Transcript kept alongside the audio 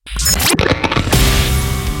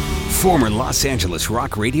Former Los Angeles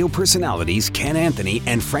rock radio personalities Ken Anthony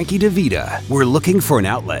and Frankie DiVita were looking for an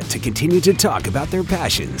outlet to continue to talk about their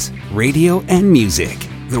passions, radio and music.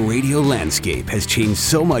 The radio landscape has changed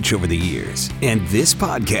so much over the years, and this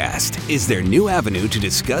podcast is their new avenue to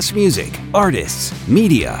discuss music, artists,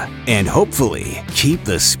 media, and hopefully keep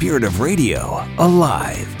the spirit of radio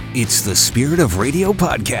alive. It's the Spirit of Radio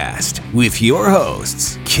podcast with your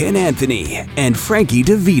hosts, Ken Anthony and Frankie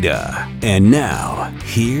DiVita. And now,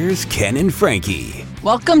 here's Ken and Frankie.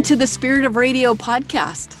 Welcome to the Spirit of Radio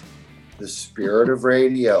podcast. The Spirit of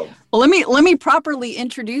Radio. Well, let me properly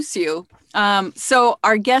introduce you. So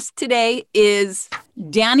our guest today is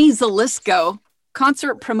Danny Zelisko,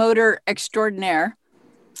 concert promoter extraordinaire.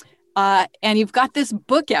 And you've got this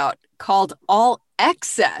book out called ALL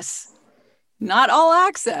EXCE. Not All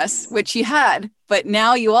Access, which you had, but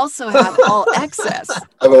now you also have ALL EXCE.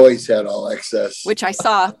 I've always had ALL EXCE. Which I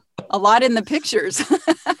saw a lot in the pictures.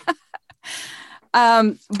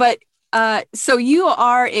 So you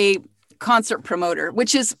are a concert promoter,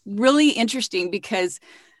 which is really interesting because,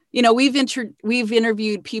 you know, we've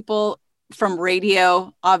interviewed people from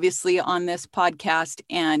radio, obviously, on this podcast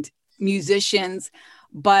and musicians,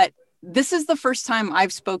 but this is the first time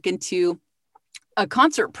I've spoken to a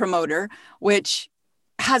concert promoter, which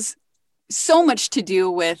has so much to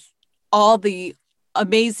do with all the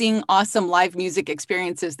amazing, awesome live music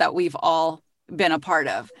experiences that we've all been a part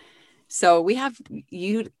of. So we have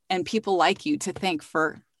you and people like you to thank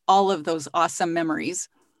for all of those awesome memories.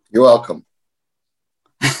 You're welcome.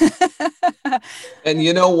 And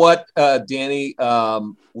you know what, Danny,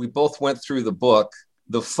 we both went through the book.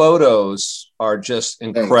 The photos are just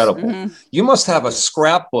incredible. Mm-hmm. You must have a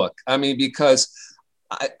scrapbook. I mean, because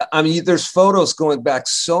I mean, there's photos going back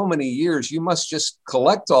so many years. You must just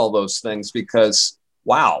collect all those things because,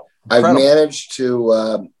 wow. Incredible.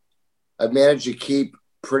 I've managed to keep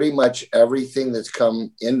pretty much everything that's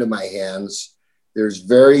come into my hands. There's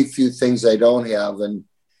very few things I don't have. And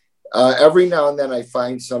every now and then I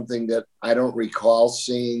find something that I don't recall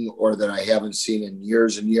seeing or that I haven't seen in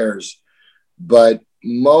years and years. But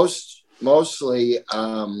mostly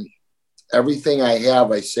everything I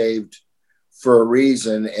have, I saved for a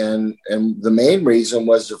reason. And the main reason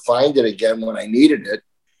was to find it again when I needed it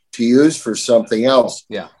to use for something else.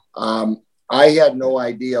 Yeah. I had no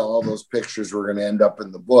idea all those pictures were going to end up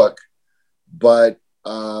in the book, but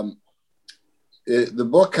the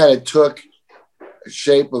book kind of took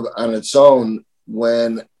shape on its own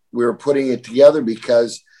when we were putting it together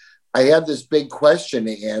because I had this big question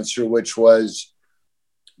to answer, which was,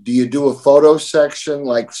 do you do a photo section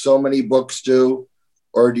like so many books do,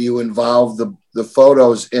 or do you involve the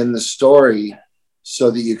photos in the story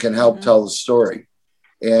so that you can help tell the story?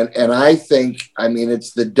 And I think, I mean,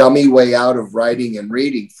 it's the dummy way out of writing and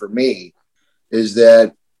reading for me, is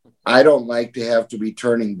that I don't like to have to be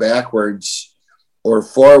turning backwards or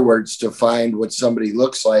forwards to find what somebody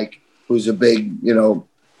looks like who's a big,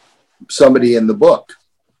 somebody in the book.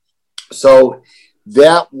 So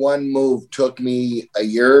that one move took me a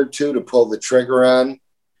year or two to pull the trigger on.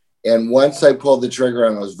 And once I pulled the trigger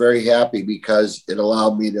on, I was very happy because it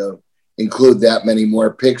allowed me to include that many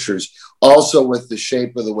more pictures. Also with the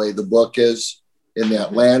shape of the way the book is in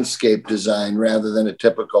that landscape design, rather than a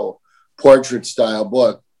typical portrait style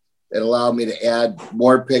book, it allowed me to add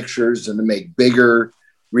more pictures and to make bigger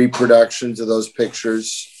reproductions of those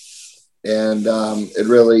pictures. And it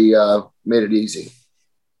really made it easy.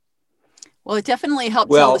 Well, it definitely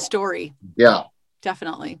helped tell the story. Yeah.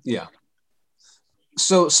 Definitely. Yeah.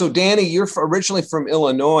 So Danny, you're originally from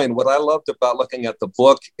Illinois, and what I loved about looking at the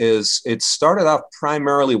book is it started off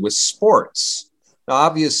primarily with sports. Now,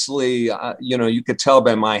 obviously, you could tell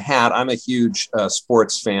by my hat, I'm a huge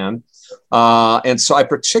sports fan. And so I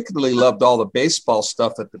particularly loved all the baseball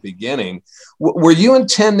stuff at the beginning. Were you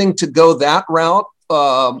intending to go that route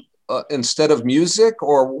instead of music,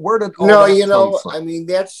 or where did all that come from? I mean,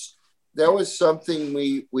 that was something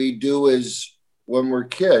we do as when we're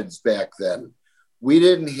kids back then. We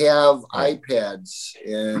didn't have iPads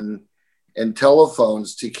and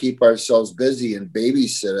telephones to keep ourselves busy and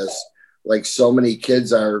babysit us like so many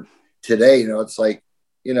kids are today. It's like,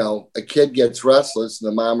 a kid gets restless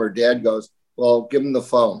and the mom or dad goes, well, give them the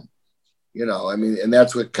phone, and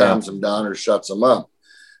that's what calms them down or shuts them up.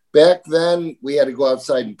 Back then we had to go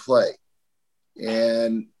outside and play.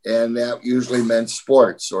 And that usually meant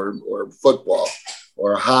sports or football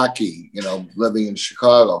or hockey, living in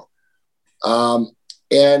Chicago. I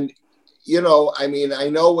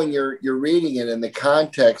know when you're reading it in the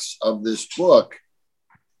context of this book,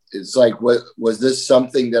 it's like, was this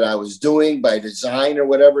something that I was doing by design or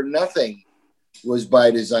whatever? Nothing was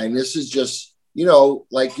by design. This is just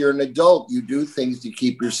like you're an adult, you do things to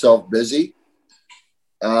keep yourself busy.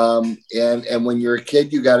 And when you're a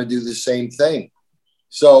kid, you got to do the same thing.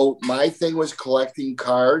 So my thing was collecting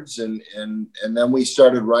cards, and then we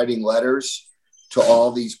started writing letters to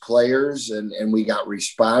all these players, and we got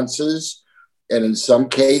responses. And in some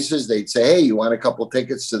cases they'd say, hey, you want a couple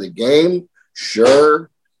tickets to the game? Sure.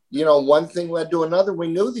 One thing led to another. We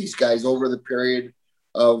knew these guys over the period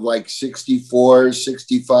of like 64,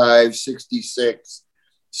 65, 66,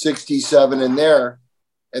 67 in there.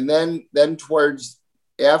 And then towards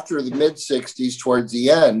after the mid 60s, towards the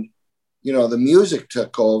end, the music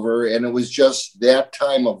took over, and it was just that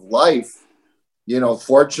time of life.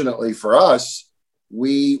 Fortunately for us,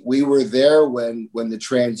 we were there when the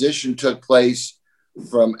transition took place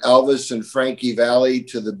from Elvis and Frankie Valli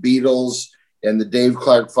to the Beatles and the Dave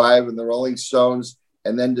Clark Five and the Rolling Stones,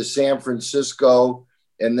 and then to San Francisco,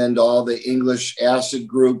 and then to all the English acid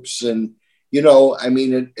groups. And,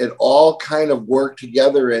 it all kind of worked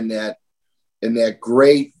together in that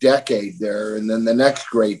great decade there, and then the next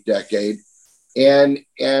great decade. And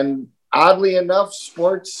oddly enough,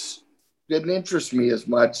 sports didn't interest me as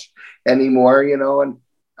much anymore, and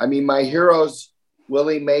my heroes,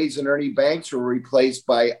 Willie Mays and Ernie Banks, were replaced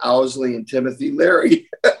by Owsley and Timothy Leary.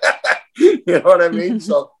 You know what I mean?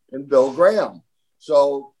 So, and Bill Graham.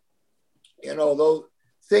 So, those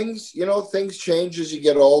things, things change as you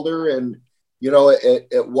get older. And,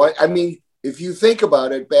 if you think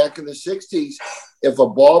about it, back in the 60s, if a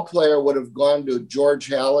ball player would have gone to George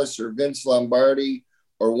Halas or Vince Lombardi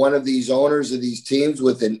or one of these owners of these teams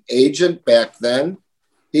with an agent back then,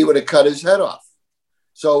 he would have cut his head off.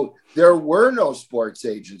 So there were no sports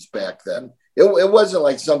agents back then. It wasn't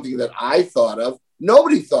like something that I thought of.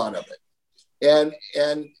 Nobody thought of it. And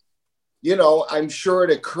I'm sure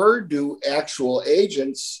it occurred to actual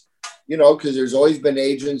agents, because there's always been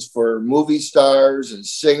agents for movie stars and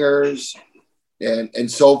singers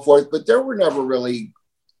and so forth, but there were never really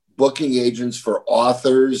booking agents for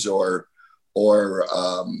authors or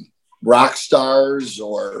rock stars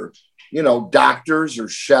or, doctors or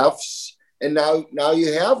chefs. And now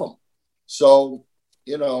you have them. So,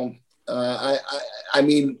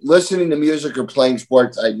 listening to music or playing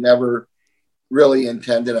sports, I never really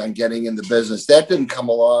intended on getting in the business. That didn't come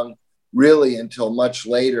along really until much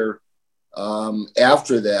later.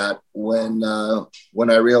 After that, when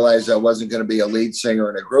I realized I wasn't going to be a lead singer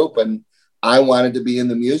in a group, and I wanted to be in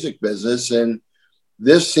the music business, and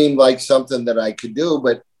this seemed like something that I could do.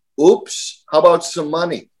 But oops, how about some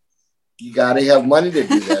money? You got to have money to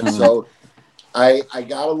do that. So I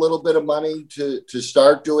got a little bit of money to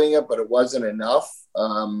start doing it, but it wasn't enough.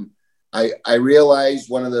 I realized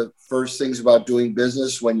one of the first things about doing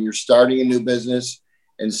business when you're starting a new business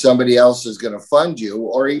and somebody else is going to fund you,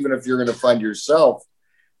 or even if you're going to fund yourself,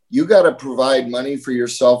 you got to provide money for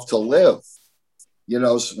yourself to live,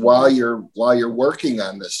 while you're working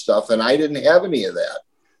on this stuff. And I didn't have any of that.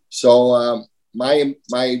 So my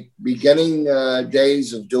beginning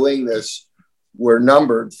days of doing this were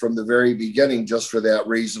numbered from the very beginning, just for that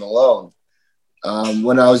reason alone.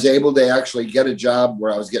 When I was able to actually get a job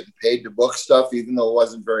where I was getting paid to book stuff, even though it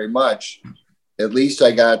wasn't very much, at least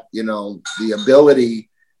I got, the ability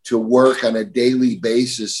to work on a daily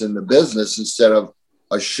basis in the business instead of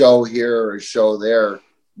a show here or a show there,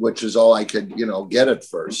 which is all I could, get at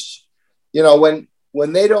first. When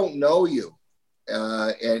they don't know you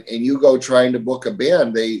and you go trying to book a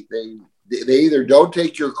band, they either don't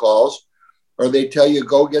take your calls or they tell you,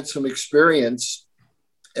 go get some experience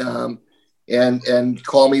and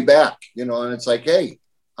call me back, and it's like, hey,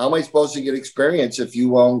 how am I supposed to get experience if you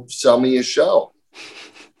won't sell me a show?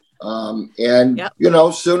 Yep.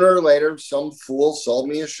 Sooner or later, some fool sold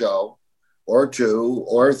me a show or two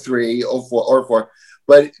or three or four.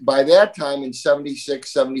 But by that time in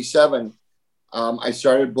 76, 77, I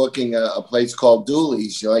started booking a place called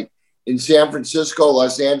Dooley's. Like in San Francisco,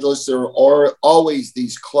 Los Angeles, there are always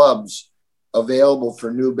these clubs available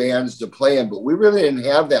for new bands to play in, but we really didn't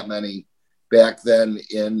have that many back then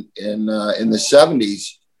in the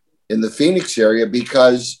 70s in the Phoenix area,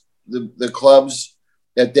 because the clubs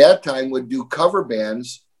at that time would do cover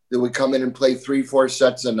bands that would come in and play 3-4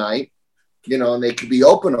 sets a night, and they could be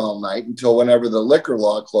open all night until whenever the liquor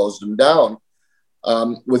law closed them down.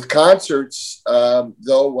 With concerts,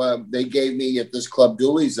 though, they gave me at this club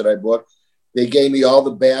Dooley's that I booked, they gave me all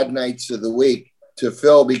the bad nights of the week to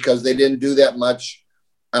fill, because they didn't do that much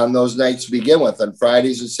on those nights to begin with. On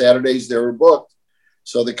Fridays and Saturdays, they were booked.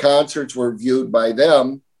 So the concerts were viewed by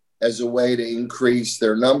them as a way to increase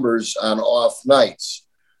their numbers on off nights.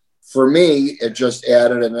 For me, it just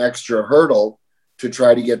added an extra hurdle to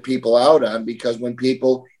try to get people out on, because when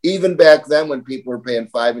people, even back then, when people were paying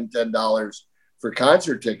 $5 and $10 for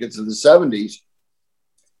concert tickets in the 70s,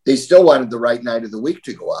 they still wanted the right night of the week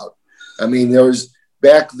to go out. I mean,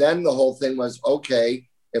 back then, the whole thing was, okay,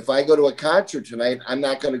 if I go to a concert tonight, I'm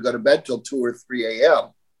not going to go to bed till 2 or 3 a.m.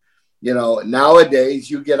 You know, nowadays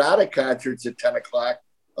you get out of concerts at 10 o'clock,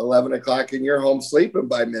 11 o'clock, and you're home sleeping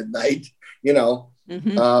by midnight, you know,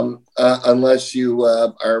 unless you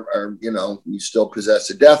are, you know, you still possess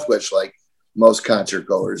a death wish like most concert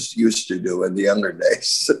goers used to do in the younger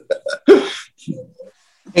days.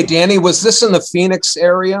 Hey, Danny, was this in the Phoenix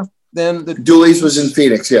area then? Dooley's was in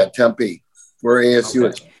Phoenix, yeah, Tempe, where ASU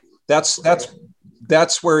is.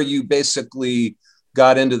 That's where you basically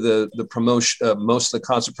got into the promotion, most of the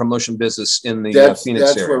concert promotion business in the Phoenix area.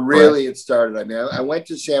 That's where really it started. I mean, I went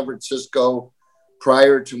to San Francisco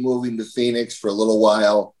prior to moving to Phoenix for a little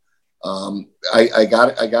while. I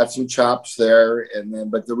got some chops there, and then,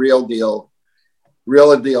 but the real deal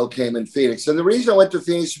came in Phoenix. And the reason I went to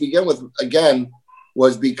Phoenix to begin with, again,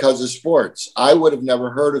 was because of sports. I would have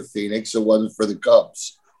never heard of Phoenix if it wasn't for the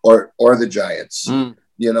Cubs or the Giants.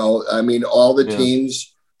 You know, I mean, all the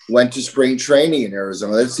teams went to spring training in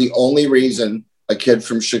Arizona. That's the only reason a kid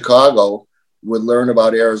from Chicago would learn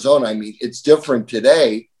about Arizona. I mean, it's different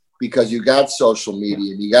today because you got social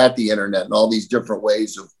media and you got the internet and all these different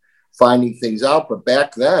ways of finding things out. But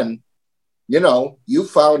back then, you know, you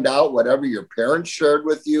found out whatever your parents shared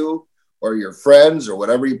with you or your friends or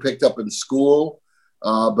whatever you picked up in school.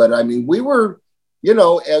 But I mean, we were, you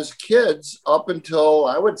know, as kids up until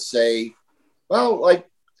I would say, well, like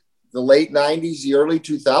the late 90s, the early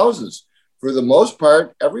 2000s, for the most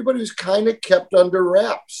part, everybody was kind of kept under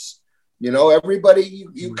wraps. You know, everybody,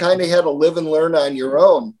 you kind of had to live and learn on your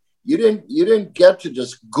own. You didn't get to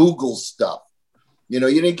just Google stuff. You know,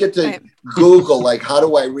 you didn't get to Google, like, how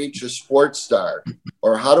do I reach a sports star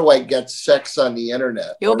or how do I get sex on the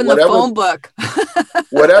internet? You open the phone book.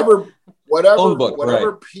 whatever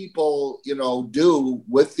people, you know, do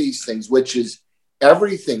with these things, which is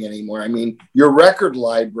everything anymore. I mean, your record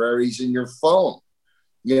library's in your phone,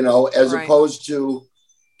 you know, as opposed to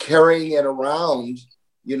carrying it around,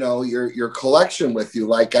 you know, your collection with you,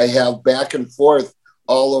 like I have back and forth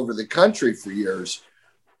all over the country for years.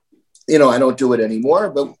 You know, I don't do it anymore,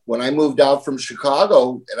 but when I moved out from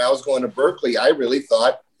Chicago and I was going to Berkeley, I really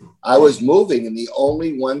thought I was moving, and the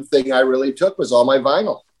only one thing I really took was all my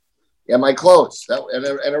vinyl and my clothes,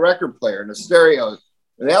 and a record player and a stereo,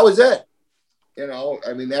 and that was it. You know,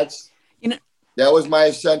 I mean, that was my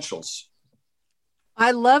essentials.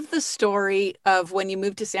 I love the story of when you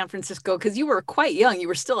moved to San Francisco, because you were quite young. You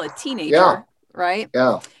were still a teenager, right?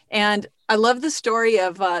 Yeah. And I love the story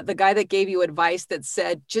of the guy that gave you advice that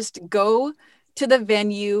said, just go to the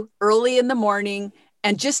venue early in the morning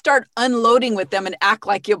and just start unloading with them and act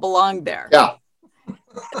like you belong there. Yeah.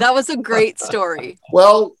 That was a great story.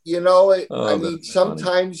 Well, you know, I mean,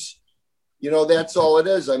 sometimes, you know, that's all it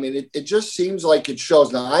is. I mean, it just seems like it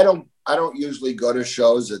shows. Now, I don't usually go to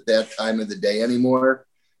shows at that time of the day anymore.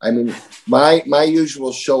 I mean, my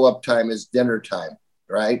usual show up time is dinner time,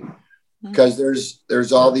 right? Because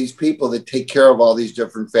there's all these people that take care of all these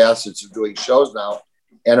different facets of doing shows now.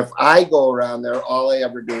 And if I go around there, all I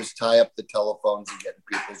ever do is tie up the telephones and get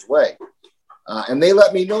in people's way. And they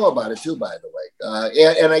let me know about it too, by the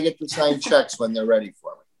way. And I get to sign checks when they're ready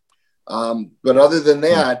for me. But other than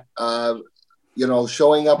that, you know,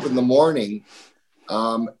 showing up in the morning,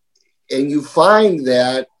 and you find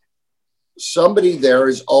that somebody there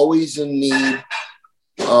is always in need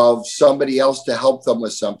of somebody else to help them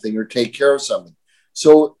with something or take care of something.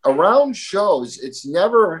 So around shows, it's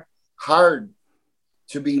never hard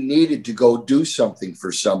to be needed to go do something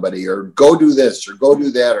for somebody, or go do this or go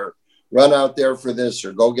do that, or run out there for this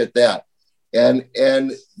or go get that. And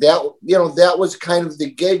that, you know, that was kind of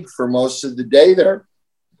the gig for most of the day there,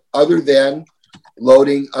 other than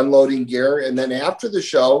loading, unloading gear. And then after the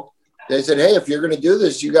show, they said, hey, if you're going to do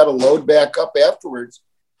this, you got to load back up afterwards.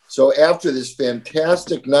 So after this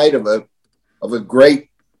fantastic night of a great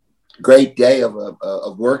day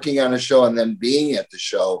of working on a show and then being at the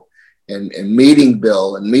show and meeting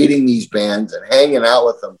Bill and meeting these bands and hanging out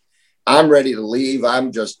with them, I'm ready to leave.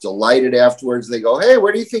 I'm just delighted afterwards. They go, hey,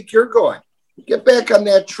 where do you think you're going? Get back on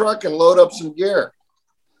that truck and load up some gear.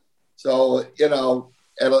 So, you know,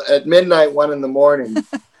 at midnight, 1 a.m,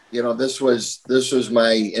 you know, this was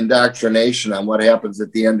my indoctrination on what happens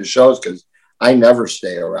at the end of shows, because I never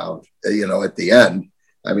stay around, you know, at the end.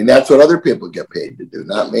 I mean, that's what other people get paid to do,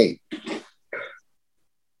 not me.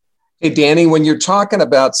 Hey, Danny, when you're talking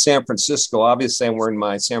about San Francisco, obviously I'm wearing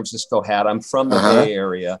my San Francisco hat. I'm from the Bay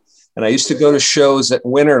Area. And I used to go to shows at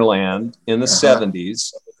Winterland in the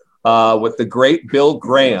 70s with the great Bill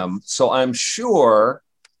Graham. So I'm sure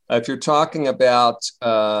if you're talking about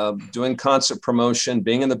doing concert promotion,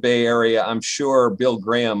 being in the Bay Area, I'm sure Bill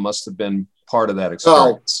Graham must have been part of that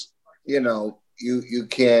experience. Well, you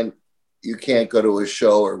can't go to a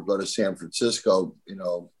show or go to San Francisco, in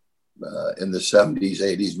the 70s,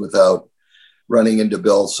 80s without running into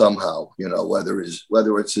Bill somehow, whether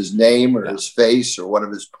it's his name or his face or one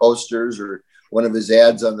of his posters or one of his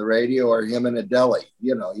ads on the radio or him in a deli.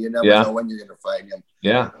 You never know when you're going to find him.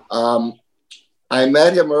 Yeah. I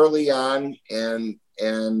met him early on, and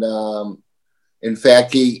in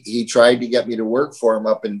fact, he tried to get me to work for him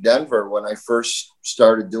up in Denver when I first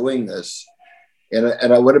started doing this.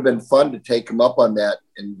 And I would have been fun to take him up on that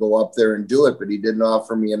and go up there and do it, but he didn't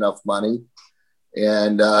offer me enough money.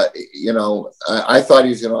 And, I thought he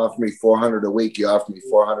was going to offer me $400 a week. He offered me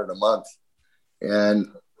 $400 a month. And,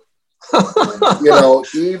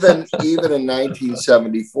 even in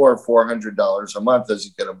 1974, $400 a month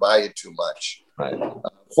isn't going to buy you too much. Right.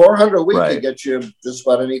 $400 a week can get you just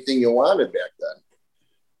about anything you wanted back then.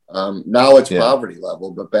 Now it's poverty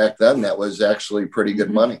level, but back then that was actually pretty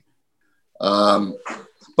good money.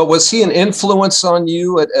 But was he an influence on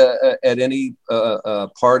you at any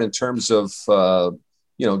part in terms of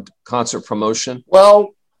concert promotion?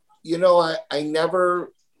 Well,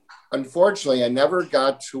 unfortunately, I never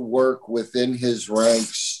got to work within his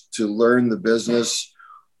ranks to learn the business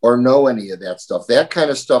or know any of that stuff. That kind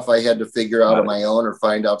of stuff I had to figure out on my own or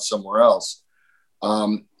find out somewhere else.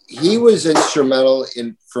 He was instrumental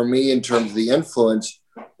for me in terms of the influence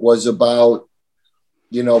was about,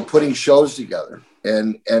 putting shows together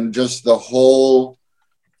and just the whole,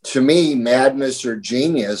 to me, madness or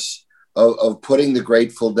genius of putting the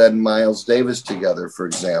Grateful Dead and Miles Davis together, for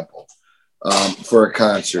example, for a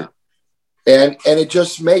concert. And it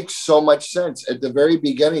just makes so much sense. At the very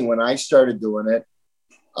beginning, when I started doing it,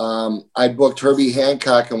 I booked Herbie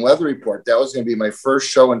Hancock and Weather Report. That was going to be my first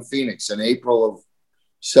show in Phoenix in April of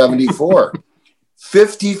 74.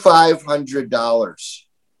 $5,500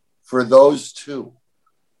 for those two.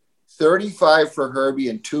 $35 for Herbie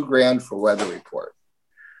and $2,000 for Weather Report.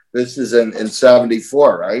 This is in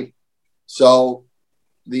 74, right? So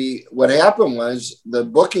what happened was the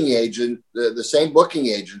booking agent, the same booking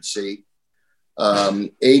agency,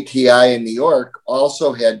 ATI in New York,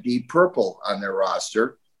 also had Deep Purple on their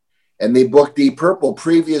roster. And they booked Deep Purple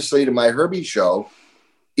previously to my Herbie show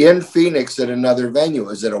in Phoenix at another venue. It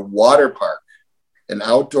was at a water park, an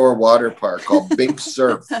outdoor water park called Big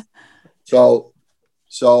Surf. So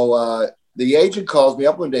the agent calls me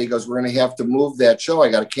up one day. He goes, "We're going to have to move that show. I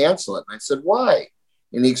got to cancel it." And I said, "Why?"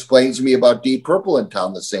 And he explains to me about Deep Purple in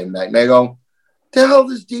town the same night. And I go, "The hell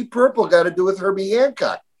does Deep Purple got to do with Herbie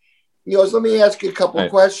Hancock?" He goes, "Let me ask you a couple of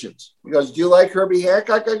questions." He goes, "Do you like Herbie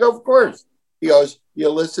Hancock?" I go, "Of course." He goes, "You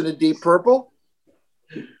listen to Deep Purple?"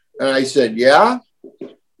 And I said, "Yeah."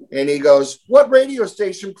 And he goes, "What radio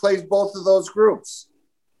station plays both of those groups?"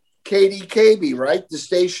 KDKB, right? The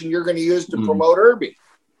station you're going to use to promote Herbie.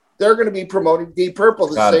 They're going to be promoting Deep Purple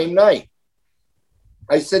the same night.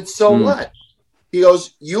 I said, "So what?" He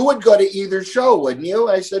goes, "You would go to either show, wouldn't you?"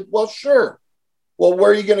 I said, "Well, sure." "Well,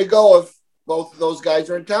 where are you going to go if both of those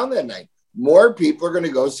guys are in town that night?" "More people are going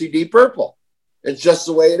to go see Deep Purple. It's just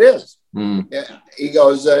the way it is." He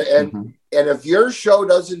goes, and if your show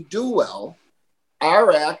doesn't do well,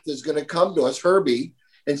 our act is going to come to us, Herbie,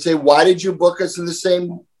 and say, "Why did you book us in the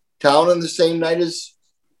same town on the same night as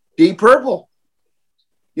Deep Purple?"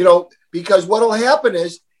 Because what will happen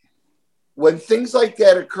is when things like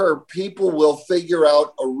that occur, people will figure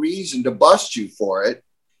out a reason to bust you for it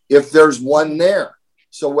if there's one there.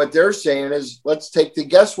 So what they're saying is, let's take the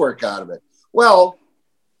guesswork out of it. Well,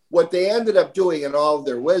 what they ended up doing in all of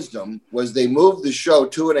their wisdom was they moved the show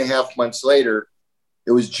 2.5 months later.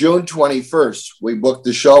 It was June 21st. We booked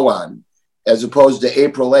the show on, as opposed to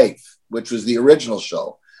April 8th, which was the original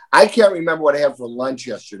show. I can't remember what I had for lunch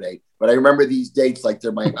yesterday, but I remember these dates like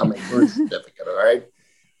they're on my birth certificate. All right.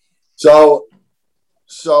 So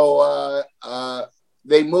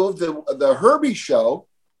they moved the Herbie show,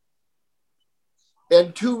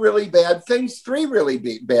 and three really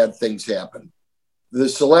bad things happened. The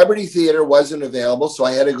Celebrity Theater wasn't available, so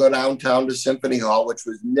I had to go downtown to Symphony Hall, which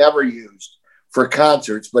was never used for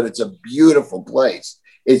concerts, but it's a beautiful place.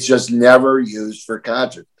 It's just never used for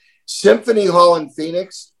concerts. Symphony Hall in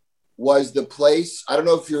Phoenix was the place. I don't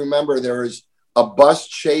know if you remember, there was a bus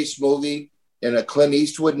chase movie and a Clint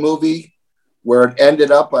Eastwood movie where it ended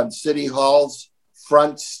up on City Hall's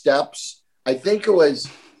front steps. I think it was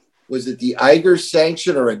it the Iger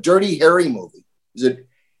Sanction or a Dirty Harry movie?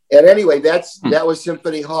 And anyway, that was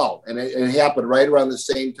Symphony Hall, and it happened right around the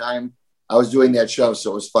same time I was doing that show,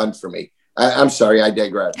 so it was fun for me. I'm sorry, I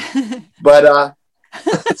digress. But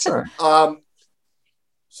Sure.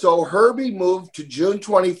 So Herbie moved to June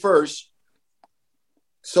 21st.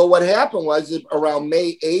 So what happened was around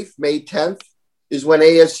May 8th, May 10th is when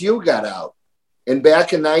ASU got out. And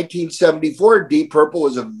back in 1974, Deep Purple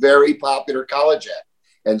was a very popular college act.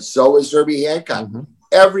 And so was Herbie Hancock. Mm-hmm.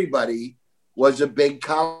 Everybody was a big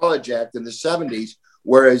college act in the 70s,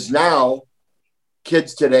 whereas now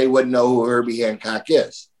kids today wouldn't know who Herbie Hancock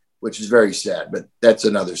is, which is very sad, but that's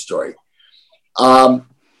another story.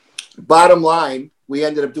 Bottom line, we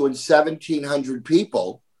ended up doing 1,700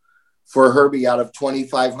 people for Herbie out of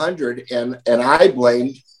 2,500, and I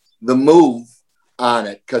blamed the move on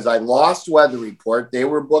it because I lost Weather Report. They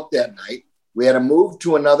were booked that night. We had to move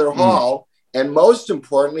to another hall, and most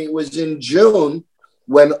importantly, it was in June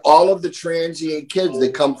when all of the transient kids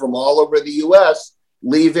that come from all over the U.S.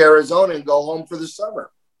 leave Arizona and go home for the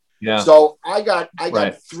summer. Yeah. So I got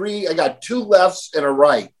two lefts and a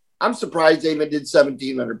right. I'm surprised they even did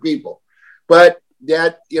 1,700 people, but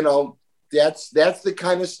that's the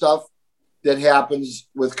kind of stuff that happens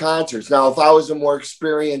with concerts. Now, if I was a more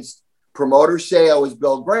experienced promoter, say I was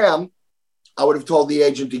Bill Graham, I would have told the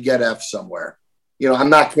agent to get F somewhere. I'm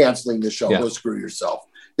not canceling the show. Go screw yourself.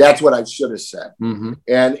 That's what I should have said. Mm-hmm.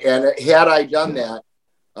 And had I done that,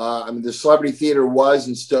 the Celebrity Theater was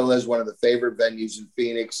and still is one of the favorite venues in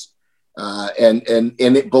Phoenix. And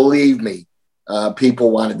it, believe me,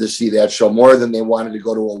 people wanted to see that show more than they wanted to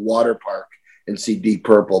go to a water park and see Deep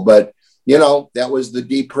Purple. But, that was the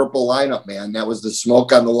Deep Purple lineup, man. That was the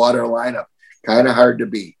Smoke on the Water lineup. Kind of hard to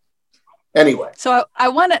beat. Anyway. So I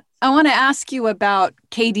want to ask you about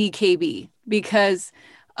KDKB because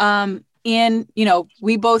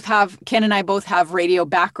we both have, Ken and I both have radio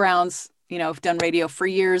backgrounds, have done radio for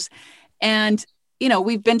years. And,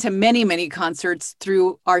 we've been to many, many concerts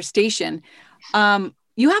through our station.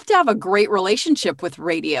 You have to have a great relationship with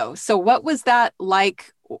radio. So what was that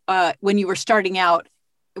like when you were starting out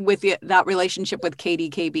with that relationship with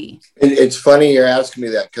KDKB? It's funny you're asking me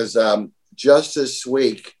that because just this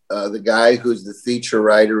week, the guy who's the feature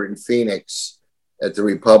writer in Phoenix at the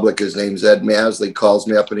Republic, his name's Ed Masley, calls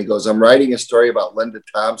me up and he goes, I'm writing a story about Linda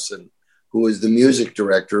Thompson, who was the music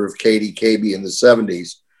director of KDKB in the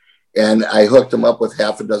 70s. And I hooked him up with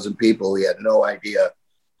half a dozen people. He had no idea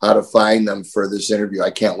how to find them for this interview.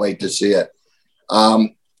 I can't wait to see it.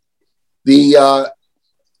 The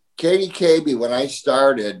KDKB, when I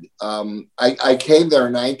started, I came there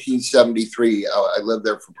in 1973. I lived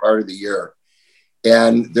there for part of the year.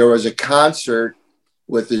 And there was a concert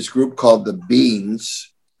with this group called the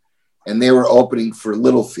Beans, and they were opening for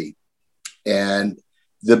Little Feat. And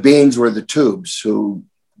the Beans were the Tubes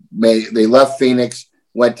they left Phoenix,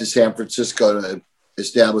 went to San Francisco to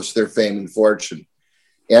establish their fame and fortune.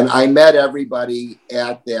 And I met everybody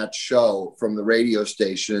at that show from the radio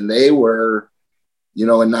station. And they were, in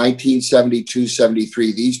 1972,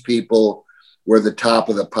 73, these people were the top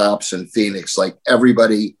of the pops in Phoenix. Like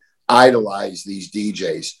everybody idolized these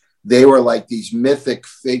DJs. They were like these mythic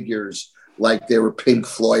figures, like they were Pink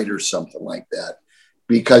Floyd or something like that,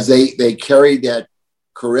 because they carried that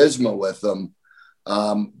charisma with them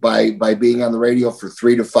by being on the radio for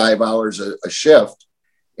 3 to 5 hours a shift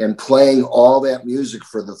and playing all that music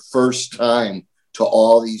for the first time to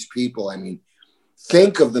all these people. I mean,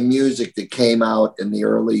 think of the music that came out in the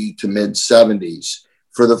early to mid 70s.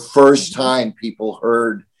 For the first time, people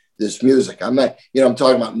heard this music. I'm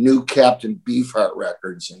talking about new Captain Beefheart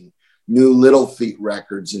records and new Little Feat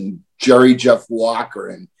records and Jerry Jeff Walker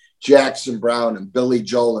and Jackson Browne and Billy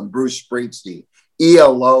Joel and Bruce Springsteen.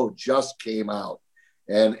 ELO just came out.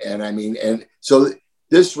 And so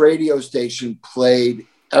this radio station played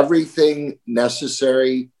everything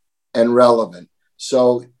necessary and relevant.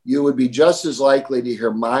 So you would be just as likely to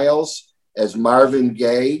hear Miles as Marvin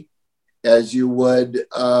Gaye as you would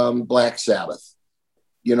Black Sabbath.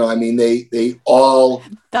 They all.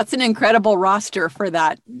 That's an incredible roster for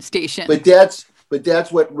that station. But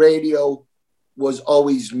that's what radio was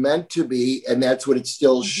always meant to be, and that's what it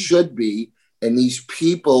still should be. And these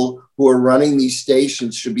people who are running these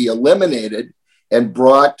stations should be eliminated and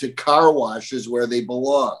brought to car washes where they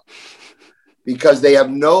belong, because they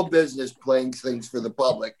have no business playing things for the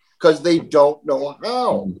public because they don't know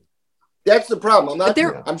how. That's the problem.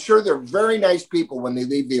 I'm sure they're very nice people when they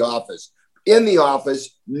leave the office. In the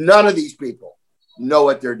office, none of these people know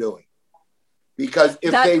what they're doing, because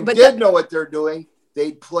if they did know what they're doing,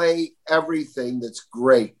 they'd play everything that's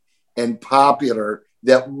great and popular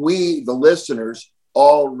that we, the listeners,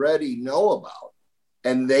 already know about,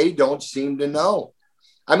 and they don't seem to know.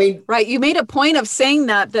 I mean, right. You made a point of saying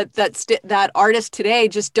that artists today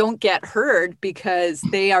just don't get heard because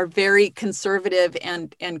they are very conservative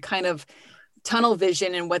and kind of tunnel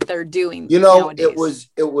vision in what they're doing. You know, nowadays.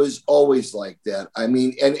 it was always like that. I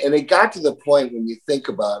mean, and it got to the point when you think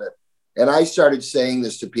about it, and I started saying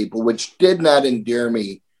this to people, which did not endear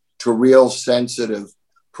me to real sensitive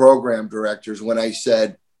program directors, when I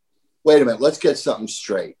said, wait a minute, let's get something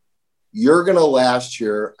straight. You're going to last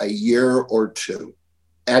here a year or two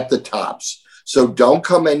at the tops. So don't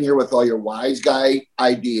come in here with all your wise guy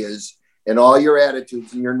ideas and all your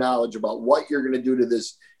attitudes and your knowledge about what you're going to do to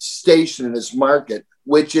this station in this market,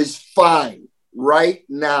 which is fine right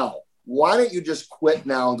now. Why don't you just quit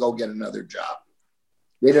now and go get another job?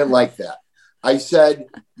 They didn't like that. I said,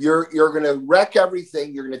 you're going to wreck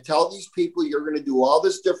everything. You're going to tell these people you're going to do all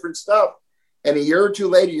this different stuff. And a year or two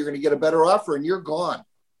later, you're going to get a better offer and you're gone.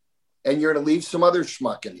 And you're going to leave some other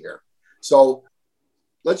schmuck in here. So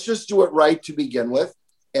let's just do it right to begin with.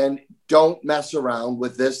 And don't mess around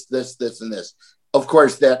with this, and this. Of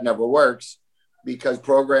course, that never works because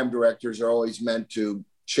program directors are always meant to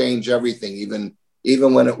change everything,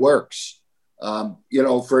 even when it works. You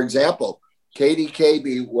know, for example,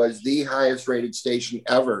 KDKB was the highest rated station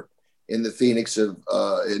ever in the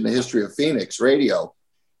in the history of Phoenix radio.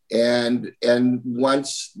 And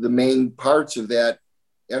once the main parts of that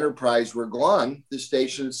enterprise were gone, the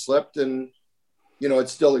station slipped and, you know, it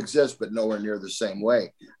still exists, but nowhere near the same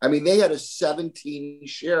way. I mean, they had a 17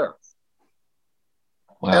 share.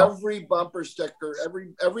 Wow. Every bumper sticker,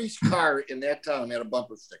 every car in that town had a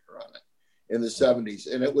bumper sticker on it in the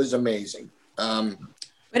 70s. And it was amazing.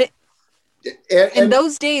 But in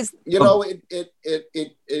those days, you know,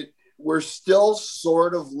 we're still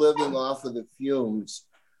sort of living off of the fumes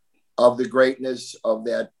of the greatness of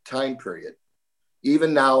that time period.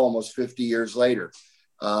 Even now, almost 50 years later,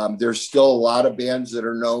 there's still a lot of bands that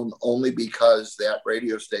are known only because that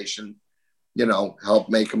radio station, you know, helped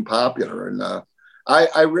make them popular. And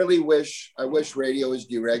I really wish radio was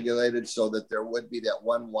deregulated so that there would be that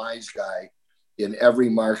one wise guy in every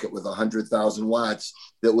market with 100,000 watts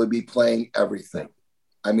that would be playing everything.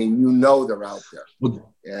 I mean, you know, they're out there.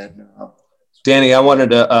 And Danny, I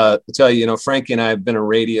wanted to tell you, you know, Frankie and I have been in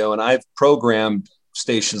radio and I've programmed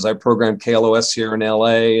stations. I programmed KLOS here in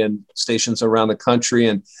LA and stations around the country.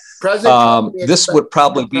 And this would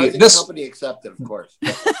probably be this company accepted, of course.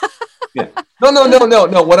 Yeah.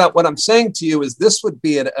 No. What I'm saying to you is this would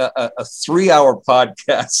be a 3-hour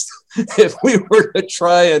podcast if we were to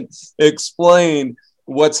try and explain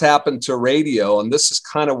what's happened to radio. And this is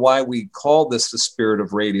kind of why we call this the spirit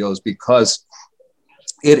of radio, is because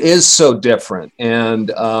it is so different.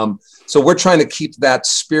 And so we're trying to keep that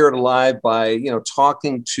spirit alive by, you know,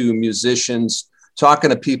 talking to musicians, talking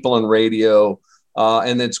to people on radio.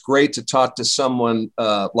 And it's great to talk to someone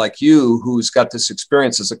like you who's got this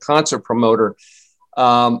experience as a concert promoter.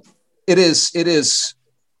 It is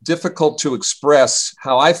difficult to express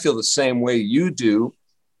how I feel the same way you do.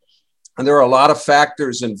 And there are a lot of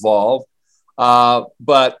factors involved.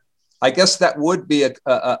 But I guess that would be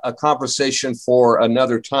a conversation for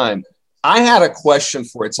another time. I had a question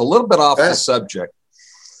for you. It's a little bit off the subject,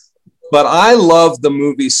 but I love the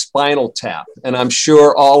movie Spinal Tap, and I'm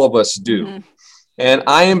sure all of us do. Mm-hmm. And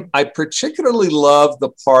I particularly love the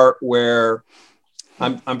part where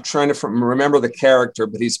I'm trying to remember the character,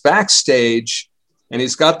 but he's backstage and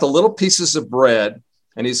he's got the little pieces of bread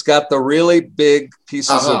and he's got the really big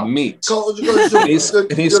pieces of meat. He's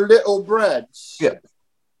the little bread. Yeah.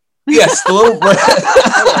 Yes, the little bread.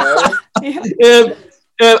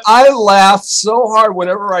 and I laugh so hard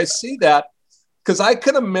whenever I see that, because I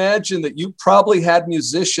can imagine that you probably had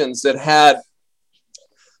musicians that had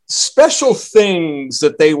special things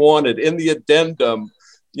that they wanted in the addendum,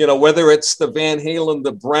 you know, whether it's the Van Halen,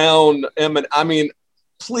 the Brown, I mean,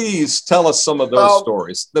 please tell us some of those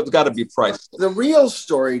stories. They've got to be priceless. The real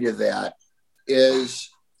story to that is,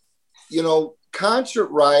 you know, concert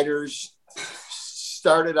riders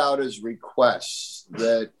started out as requests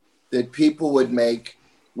that people would make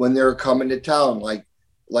when they were coming to town, like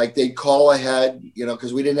they'd call ahead, you know,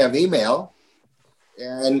 because we didn't have email.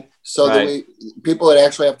 And so people would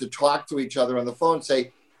actually have to talk to each other on the phone and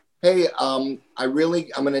say, hey, I'm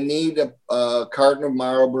going to need a carton of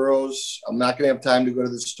Marlboros. I'm not going to have time to go to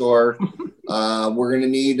the store. We're going to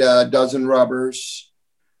need a dozen rubbers.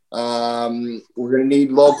 We're going to need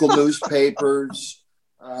local newspapers.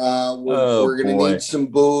 We're going to need some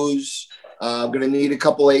booze. I'm going to need a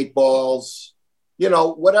couple 8-balls. You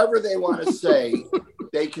know, whatever they want to say,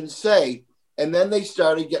 they can say. And then they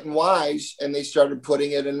started getting wise and they started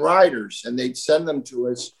putting it in riders and they'd send them to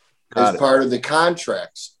us as part of the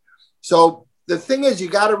contracts. So the thing is, you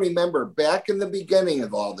got to remember, back in the beginning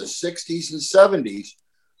of all the 60s and 70s,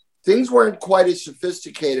 things weren't quite as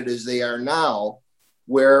sophisticated as they are now,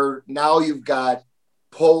 where now you've got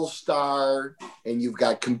Polestar and you've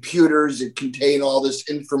got computers that contain all this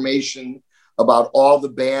information about all the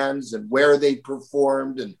bands and where they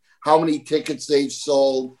performed and how many tickets they've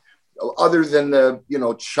sold, other than the, you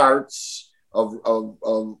know, charts of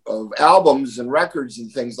albums and records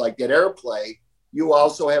and things like that, airplay. You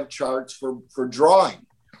also have charts for drawing.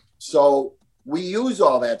 So we use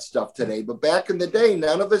all that stuff today, but back in the day,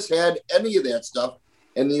 none of us had any of that stuff.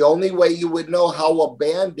 And the only way you would know how a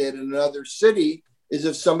band did in another city is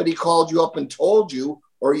if somebody called you up and told you,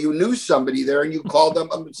 or you knew somebody there and you called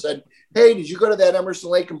them up and said, hey, did you go to that Emerson,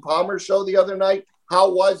 Lake and Palmer show the other night?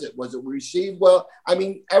 How was it? Was it received well? I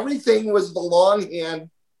mean, everything was the longhand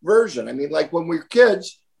version. I mean, like when we were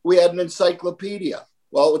kids, we had an encyclopedia.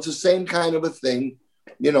 Well, it's the same kind of a thing,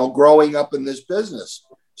 you know, growing up in this business.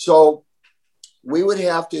 So we would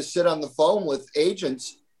have to sit on the phone with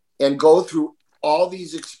agents and go through all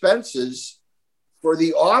these expenses for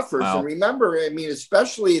the offers. Wow. And remember, I mean,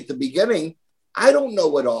 especially at the beginning, I don't know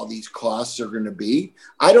what all these costs are going to be.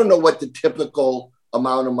 I don't know what the typical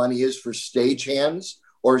amount of money is for stagehands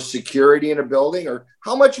or security in a building, or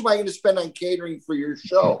how much am I going to spend on catering for your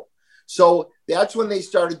show? So that's when they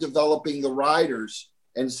started developing the riders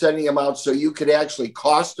and sending them out so you could actually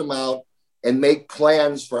cost them out and make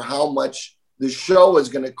plans for how much the show is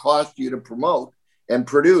going to cost you to promote and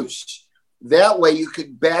produce. That way you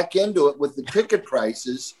could back into it with the ticket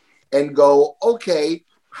prices and go, okay,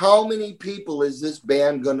 how many people is this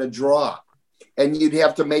band going to draw? And you'd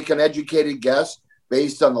have to make an educated guess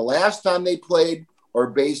based on the last time they played or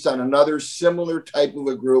based on another similar type of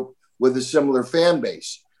a group with a similar fan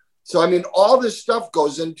base. So, I mean, all this stuff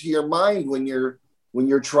goes into your mind when you're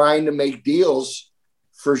trying to make deals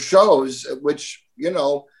for shows, which, you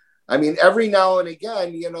know, I mean, every now and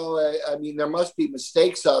again, you know, I mean, there must be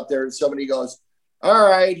mistakes out there and somebody goes, all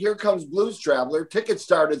right, here comes Blues Traveler. Tickets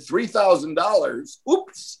started $3,000.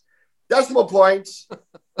 Oops, decimal points.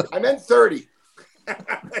 I meant 30.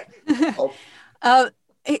 Oh.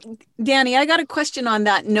 Hey, Danny, I got a question on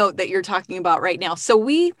that note that you're talking about right now. So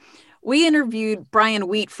we interviewed Brian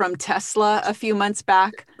Wheat from Tesla a few months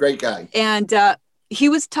back. Great guy. And he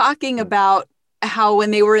was talking about how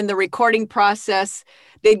when they were in the recording process,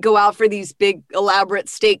 they'd go out for these big elaborate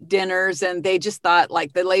steak dinners, and they just thought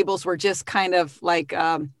like the labels were just kind of like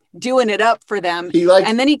doing it up for them.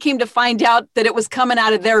 And then he came to find out that it was coming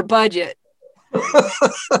out of their budget.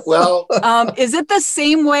 Well, is it the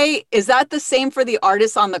same way? Is that the same for the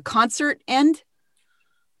artists on the concert end?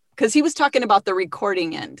 Because he was talking about the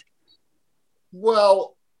recording end.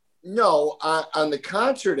 Well, no, on the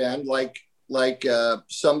concert end, like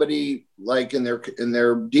somebody like in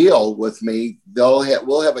their deal with me,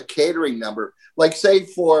 we'll have a catering number. Like say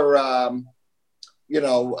for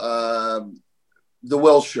the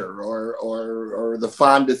Wilshire or the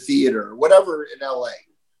Fonda Theater or whatever in LA.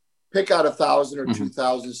 Pick out 1,000 or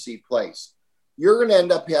 2,000 seat place. You're going to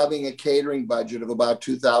end up having a catering budget of about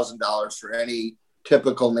 $2,000 for any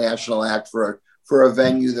typical national act for a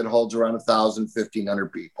venue that holds around 1,000,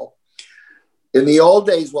 1,500 people. In the old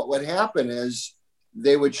days, what would happen is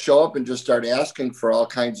they would show up and just start asking for all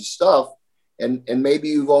kinds of stuff. And maybe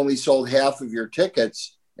you've only sold half of your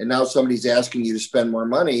tickets, and now somebody's asking you to spend more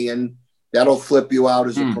money, and that'll flip you out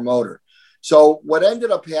as a promoter. So what ended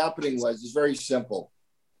up happening it's very simple.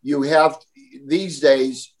 These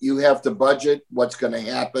days, you have to budget what's going to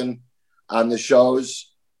happen on the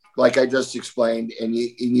shows, like I just explained, and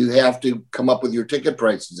you have to come up with your ticket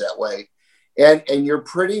prices that way. And you're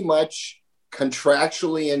pretty much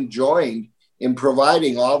contractually enjoined in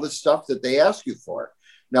providing all the stuff that they ask you for.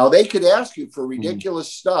 Now, they could ask you for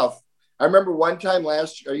ridiculous stuff. I remember one time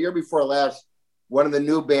year before last, one of the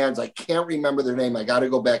new bands, I can't remember their name. I got to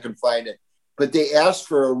go back and find it. But they asked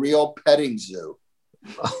for a real petting zoo.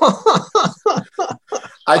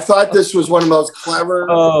 I thought this was one of the most clever,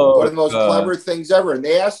 clever things ever. And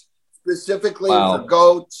they asked specifically for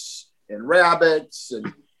goats and rabbits,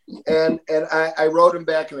 and I wrote them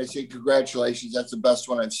back and I said, congratulations, that's the best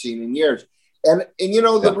one I've seen in years. And you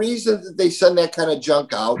know, the reason that they send that kind of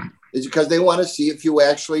junk out is because they want to see if you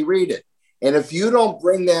actually read it. And if you don't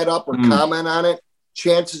bring that up or comment on it,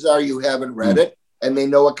 chances are you haven't read it, and they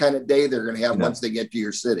know what kind of day they're going to have once they get to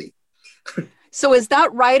your city. So is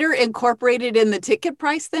that rider incorporated in the ticket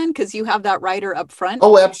price then? Because you have that rider up front?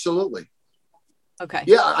 Oh, absolutely. Okay.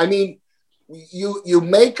 Yeah, I mean, you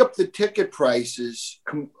make up the ticket prices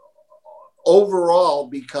overall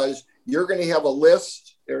because you're going to have a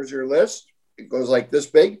list. There's your list. It goes like this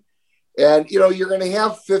big. And, you know, you're going to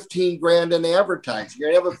have 15 grand in advertising.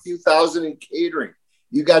 You're going to have a few thousand in catering.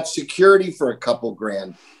 You got security for a couple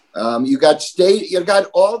grand. You got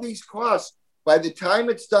all these costs. By the time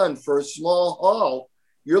it's done for a small hall,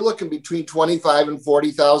 you're looking between $25,000 and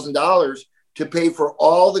 $40,000 to pay for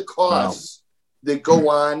all the costs that go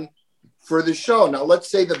on for the show. Now,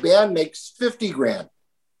 let's say the band makes 50 grand.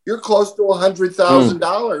 You're close to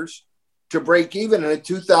 $100,000 to break even in a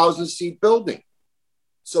 2,000 seat building.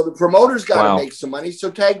 So the promoter's got to make some money.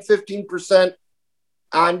 So tag 15%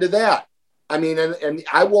 onto that. I mean, and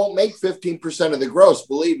I won't make 15% of the gross.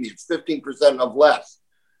 Believe me, it's 15% of less.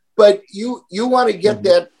 But you want to get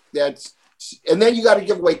that's, and then you got to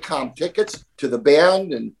give away comp tickets to the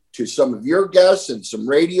band and to some of your guests and some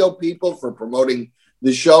radio people for promoting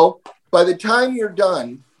the show. By the time you're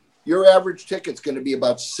done, your average ticket's going to be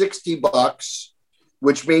about $60,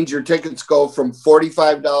 which means your tickets go from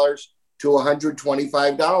 $45 to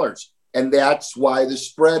 $125. And that's why the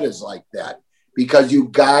spread is like that, because you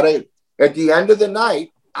got to, at the end of the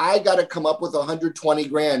night, I got to come up with 120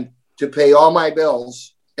 grand to pay all my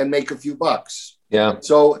bills and make a few bucks. Yeah.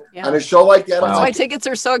 So on a show like that, that's why tickets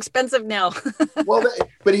are so expensive now. Well,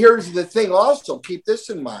 but here's the thing also, keep this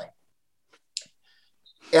in mind.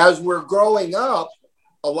 As we're growing up,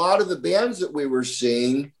 a lot of the bands that we were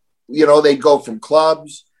seeing, you know, they'd go from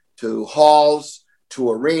clubs to halls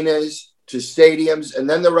to arenas to stadiums, and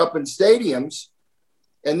then they're up in stadiums,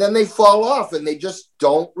 and then they fall off and they just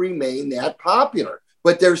don't remain that popular.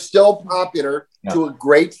 But they're still popular to a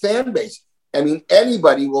great fan base. I mean,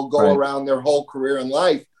 anybody will go around their whole career in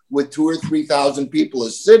life with 2,000 or 3,000 people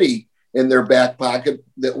a city in their back pocket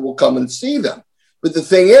that will come and see them. But the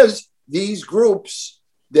thing is, these groups,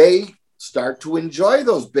 they start to enjoy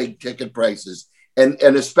those big ticket prices and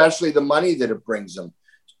especially the money that it brings them.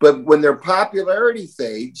 But when their popularity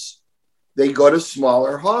fades, they go to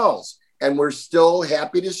smaller halls, and we're still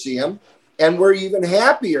happy to see them. And we're even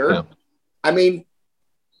happier. Yeah. I mean,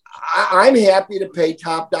 I'm happy to pay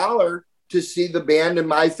top dollar to see the band in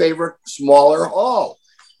my favorite smaller hall.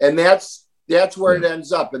 And that's where it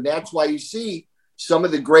ends up. And that's why you see some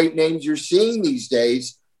of the great names you're seeing these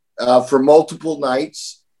days for multiple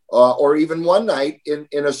nights or even one night in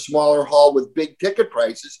a smaller hall with big ticket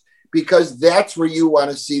prices, because that's where you want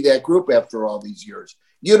to see that group after all these years.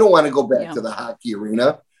 You don't want to go back to the hockey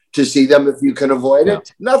arena to see them if you can avoid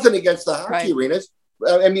it. Nothing against the hockey arenas.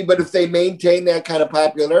 I mean, but if they maintain that kind of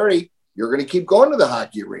popularity, you're going to keep going to the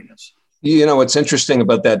hockey arenas. You know, what's interesting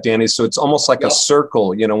about that, Danny, so it's almost like a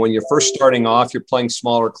circle. You know, when you're first starting off, you're playing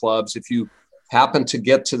smaller clubs. If you happen to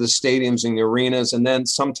get to the stadiums and the arenas, and then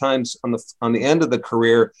sometimes on the end of the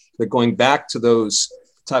career, they're going back to those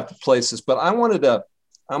type of places. But I wanted to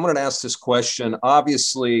ask this question.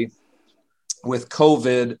 Obviously, with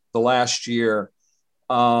COVID the last year,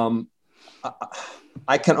 I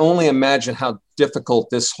can only imagine how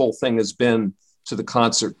difficult this whole thing has been to the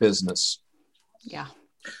concert business. Yeah.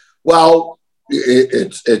 Well,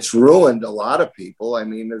 it's ruined a lot of people. I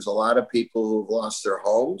mean, there's a lot of people who've lost their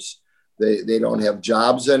homes. They don't have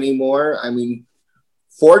jobs anymore. I mean,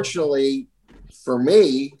 fortunately for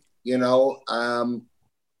me, you know,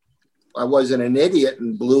 I wasn't an idiot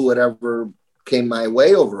and blew whatever came my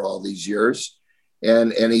way over all these years.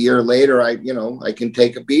 And a year later, I can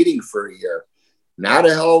take a beating for a year. Not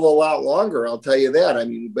a hell of a lot longer, I'll tell you that. I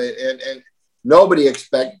mean, but and nobody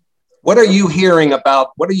expect. What are you hearing about?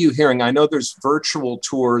 What are you hearing? I know there's virtual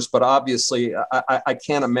tours, but obviously I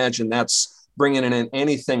can't imagine that's bringing in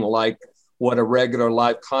anything like what a regular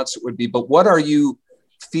live concert would be. But what are you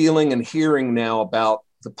feeling and hearing now about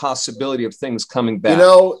the possibility of things coming back? You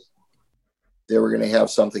know, they were going to have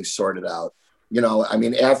something sorted out. You know, I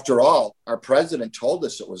mean, after all, our president told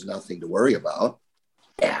us it was nothing to worry about.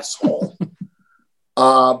 Asshole.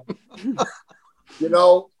 You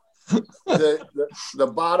know,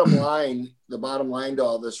 the bottom line to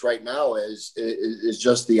all this right now is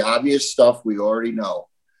just the obvious stuff we already know.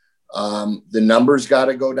 The numbers got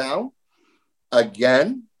to go down.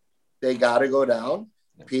 Again, they got to go down.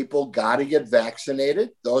 People got to get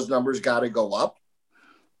vaccinated. Those numbers got to go up.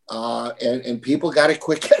 And people got to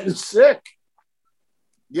quit getting sick.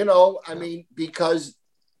 You know, I mean, because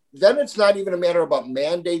then it's not even a matter about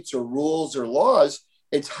mandates or rules or laws.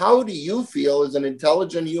 It's how do you feel as an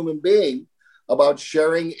intelligent human being about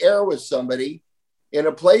sharing air with somebody in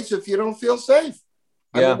a place if you don't feel safe?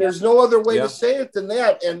 I mean, there's no other way to say it than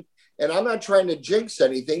that. And I'm not trying to jinx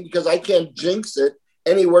anything, because I can't jinx it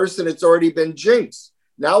any worse than it's already been jinxed.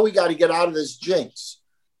 Now we got to get out of this jinx.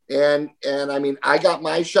 And I mean, I got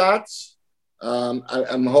my shots. I'm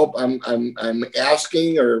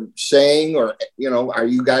asking or saying, or, you know, are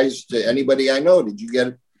you guys, to anybody I know, did you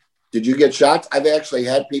get did you get shots? I've actually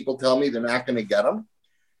had people tell me they're not going to get them.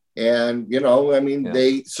 And, you know, I mean,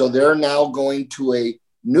 they're now going to a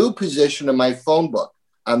new position in my phone book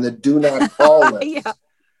on the do not call list.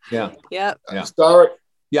 Yeah. Sorry.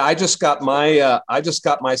 Yeah, I just got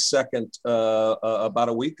my second about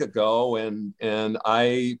a week ago, and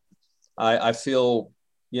I feel,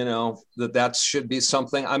 you know, that should be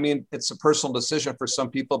something. I mean, it's a personal decision for some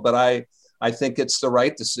people, but I think it's the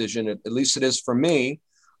right decision. At least it is for me.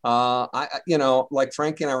 You know, like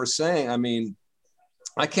Frankie and I were saying, I mean,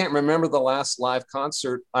 I can't remember the last live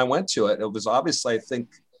concert I went to. It was obviously, I think,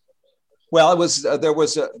 well, it was there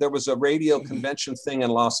was a radio convention thing in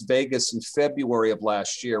Las Vegas in February of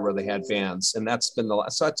last year where they had bands, and that's been the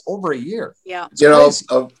last. So it's over a year. Yeah, you know,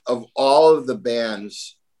 of all of the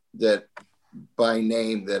bands that by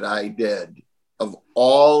name that I did, of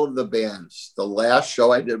all of the bands, the last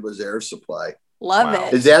show I did was Air Supply. Love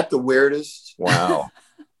it. Is that the weirdest? Wow.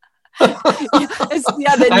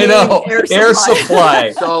 I know. Air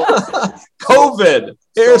Supply. So COVID.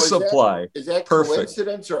 Air Supply. Is that perfect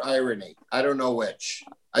coincidence or irony? I don't know which.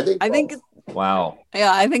 I think. Wow.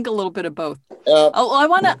 Yeah, I think a little bit of both. I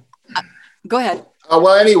want to go ahead.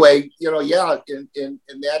 Well, anyway, you know, yeah, in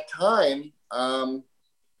that time,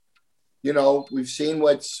 you know, we've seen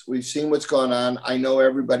what's going on. I know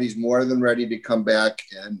everybody's more than ready to come back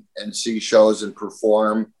and see shows and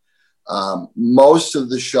perform. Most of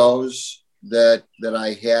the shows that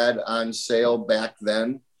I had on sale back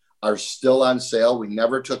then are still on sale. We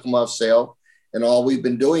never took them off sale. And all we've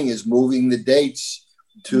been doing is moving the dates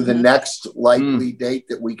to the next likely date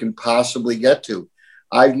that we can possibly get to.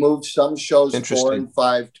 I've moved some shows 4 and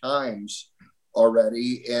 5 times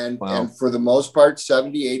already. And for the most part,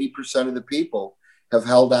 70-80% of the people have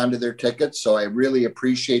held on to their tickets. So I really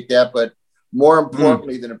appreciate that. But more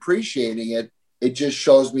importantly than appreciating it, it just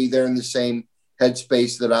shows me they're in the same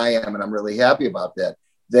headspace that I am. And I'm really happy about that.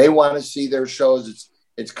 They want to see their shows.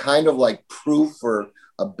 It's kind of like proof or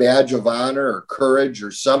a badge of honor or courage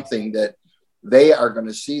or something that they are going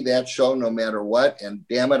to see that show no matter what. And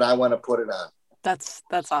damn it, I want to put it on. That's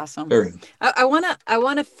awesome. I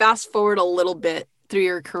want to fast forward a little bit through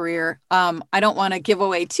your career. I don't want to give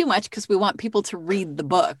away too much because we want people to read the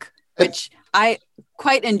book, which I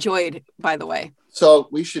quite enjoyed, by the way. So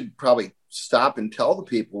we should probably stop and tell the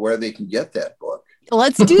people where they can get that book.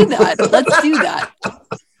 Let's do that.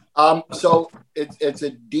 So it's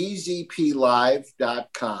at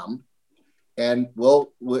dzplive.com. And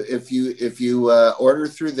if you order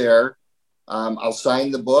through there, I'll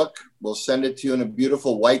sign the book. We'll send it to you in a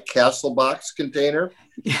beautiful White Castle box container.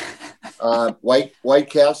 White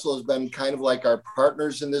Castle has been kind of like our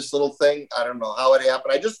partners in this little thing. I don't know how it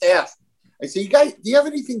happened. I just asked. I said, you guys, do you have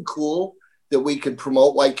anything cool that we could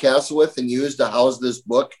promote White Castle with and use to house this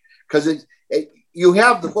book? Because you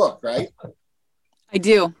have the book, right? I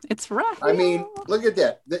do. It's rough. I mean, look at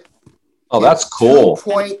that. That's cool.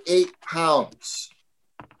 2.8 pounds.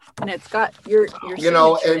 And it's got your you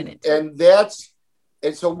know, in it.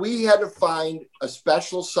 And so we had to find a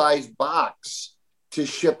special size box to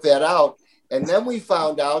ship that out. And then we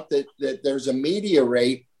found out that there's a media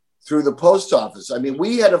rate through the post office. I mean,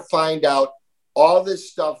 we had to find out all this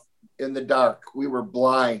stuff in the dark. We were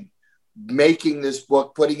blind making this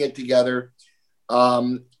book, putting it together.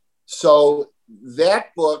 So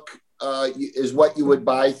that book is what you would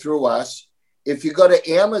buy through us. If you go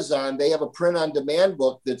to Amazon, they have a print-on-demand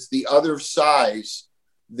book that's the other size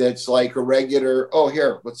that's like a regular. Oh,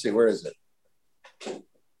 here, let's see, where is it?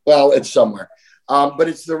 Well, it's somewhere. But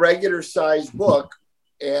it's the regular size book,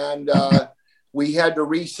 and we had to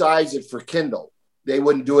resize it for Kindle. They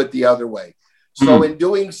wouldn't do it the other way. So in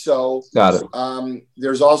doing so,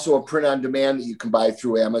 there's also a print-on-demand that you can buy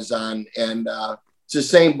through Amazon, and it's the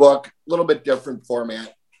same book, a little bit different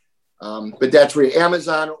format. But that's where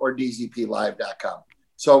Amazon or dzplive.com.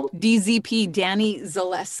 So DZP, Danny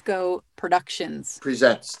Zelisko Productions.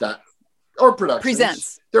 Presents. Or Productions.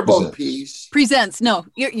 Presents. They're both P's. Presents. No,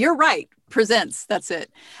 you're right. Presents. That's it.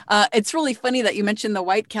 It's really funny that you mentioned the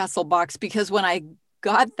White Castle box, because when I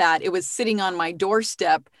got that, it was sitting on my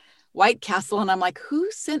doorstep, White Castle. And I'm like, who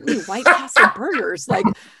sent me White Castle burgers? Like,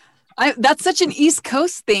 that's such an East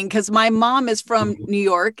Coast thing, because my mom is from New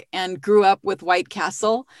York and grew up with White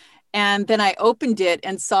Castle. And then I opened it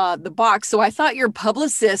and saw the box. So I thought your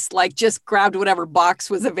publicist like just grabbed whatever box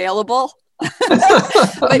was available.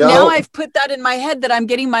 But now I've put that in my head that I'm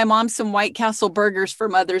getting my mom some White Castle burgers for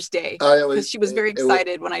Mother's Day, because she was very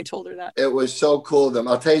excited when I told her that. It was so cool of them.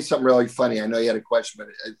 I'll tell you something really funny. I know you had a question,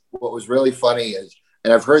 but what was really funny is,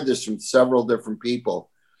 and I've heard this from several different people,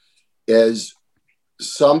 is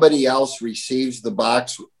somebody else receives the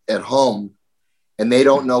box at home and they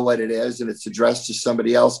don't know what it is and it's addressed to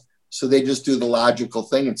somebody else. So they just do the logical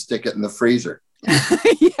thing and stick it in the freezer.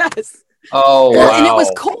 Yes. Oh, wow. And it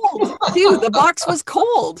was cold too. The box was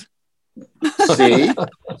cold. See?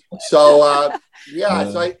 So,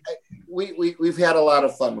 so we've had a lot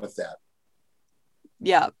of fun with that.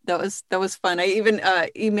 Yeah, that was fun. I even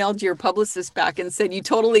emailed your publicist back and said, you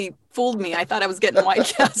totally fooled me. I thought I was getting White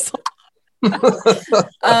Castle.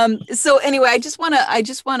 So anyway, I just want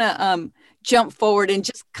to jump forward and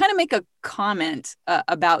just kind of make a comment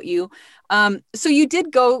about you. So you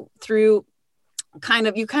did go through you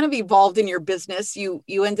kind of evolved in your business. You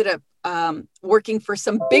ended up working for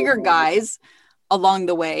some bigger guys along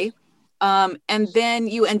the way. And then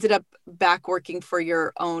you ended up back working for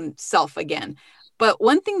your own self again. But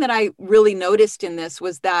one thing that I really noticed in this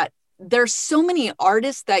was that there's so many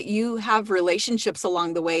artists that you have relationships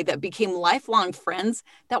along the way that became lifelong friends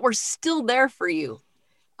that were still there for you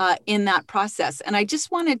in that process. And I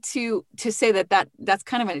just wanted to say that's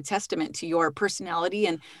kind of a testament to your personality.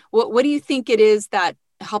 And what do you think it is that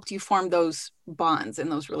helped you form those bonds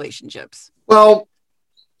and those relationships? Well,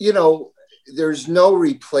 there's no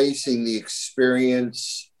replacing the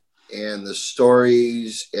experience and the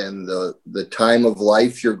stories and the time of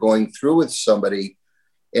life you're going through with somebody.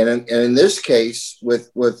 And in this case, with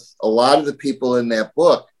a lot of the people in that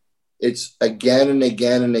book, it's again and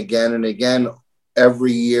again and again and again,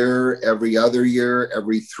 every year, every other year,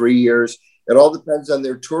 every 3 years. It all depends on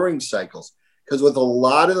their touring cycles. Because with a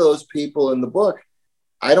lot of those people in the book,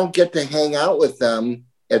 I don't get to hang out with them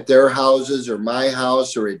at their houses or my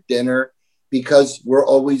house or at dinner because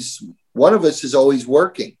one of us is always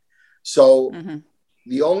working. So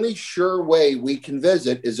the only sure way we can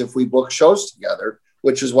visit is if we book shows together,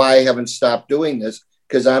 which is why I haven't stopped doing this,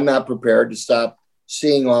 because I'm not prepared to stop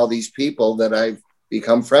seeing all these people that I've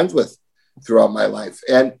become friends with throughout my life.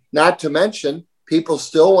 And not to mention, people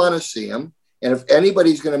still want to see them. And if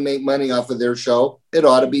anybody's going to make money off of their show, it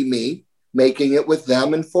ought to be me making it with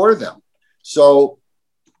them and for them. So,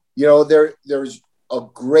 there's a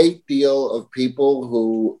great deal of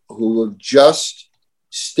people who have just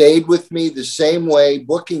stayed with me the same way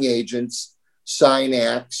booking agents sign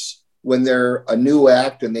acts when they're a new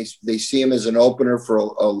act and they see them as an opener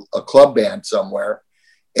for a club band somewhere.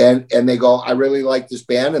 And they go, I really like this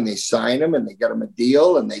band, and they sign them and they get them a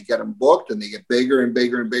deal and they get them booked and they get bigger and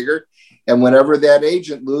bigger and bigger. And whenever that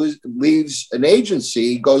agent leaves an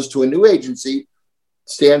agency, goes to a new agency,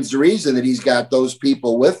 stands to reason that he's got those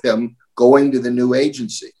people with him going to the new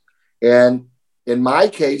agency. And in my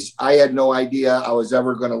case, I had no idea I was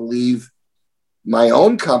ever going to leave my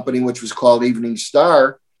own company, which was called Evening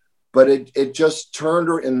Star. But it just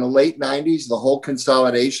turned in the late 90s, the whole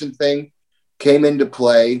consolidation thing came into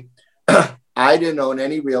play. I didn't own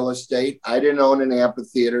any real estate. I didn't own an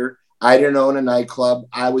amphitheater. I didn't own a nightclub.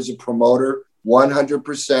 I was a promoter,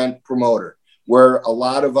 100% promoter, where a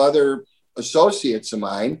lot of other associates of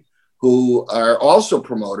mine who are also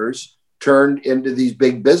promoters turned into these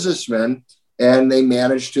big businessmen, and they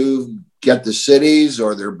managed to get the cities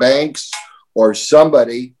or their banks or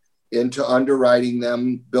somebody into underwriting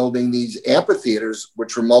them, building these amphitheaters,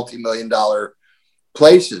 which were multi-million-dollar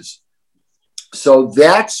places. So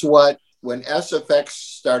that's when SFX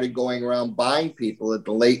started going around buying people at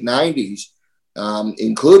the late 90s,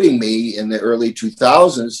 including me in the early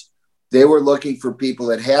 2000s, they were looking for people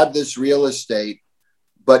that had this real estate,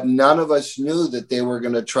 but none of us knew that they were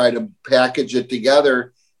going to try to package it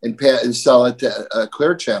together and sell it to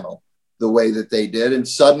Clear Channel the way that they did. And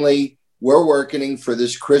suddenly we're working for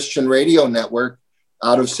this Christian radio network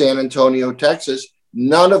out of San Antonio, Texas.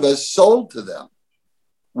 None of us sold to them.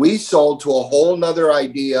 We sold to a whole nother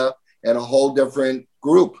idea and a whole different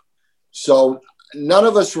group. So none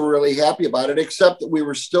of us were really happy about it, except that we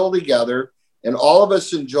were still together. And all of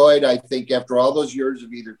us enjoyed, I think, after all those years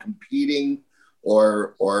of either competing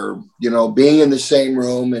or being in the same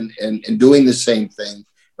room and doing the same thing,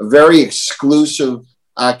 a very exclusive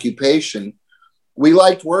occupation. We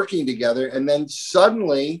liked working together. And then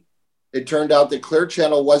suddenly it turned out that Clear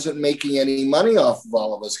Channel wasn't making any money off of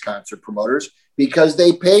all of us concert promoters because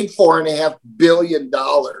they paid $4.5 billion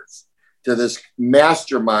to this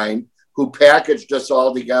mastermind who packaged us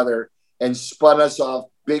all together and spun us off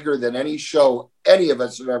bigger than any show any of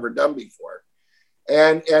us have ever done before.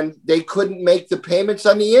 And they couldn't make the payments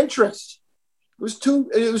on the interest. It was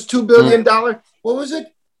 $2 billion. What was it?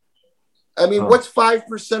 I mean, what's 5%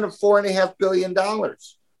 of $4.5 billion?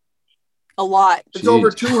 A lot. It's over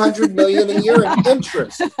 $200 million a year in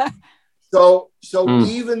interest. So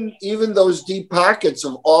even those deep pockets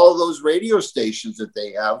of all those radio stations that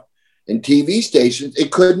they have and TV stations,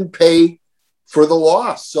 it couldn't pay for the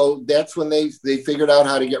loss. So that's when they figured out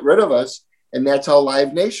how to get rid of us. And that's how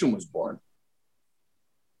Live Nation was born.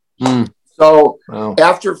 So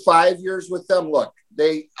after 5 years with them, look,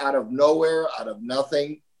 they out of nowhere, out of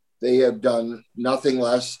nothing, they have done nothing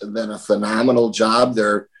less than a phenomenal job.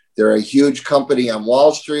 They're a huge company on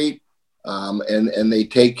Wall Street, and they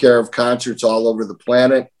take care of concerts all over the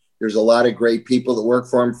planet. There's a lot of great people that work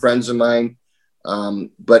for them, friends of mine,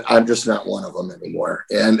 but I'm just not one of them anymore.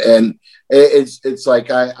 And it's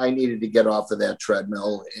like I needed to get off of that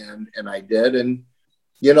treadmill, and I did. And,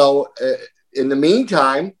 you know, in the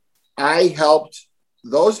meantime, I helped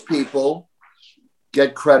those people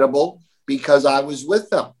get credible because I was with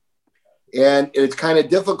them. And it's kind of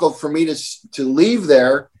difficult for me to leave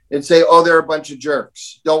there and say, oh, they're a bunch of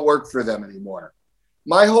jerks. Don't work for them anymore.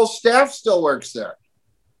 My whole staff still works there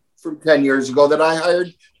from 10 years ago that I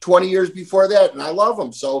hired 20 years before that. And I love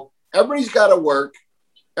them. So everybody's got to work.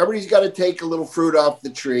 Everybody's got to take a little fruit off the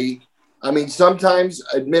tree. I mean, sometimes,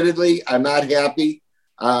 admittedly, I'm not happy.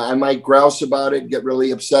 I might grouse about it, get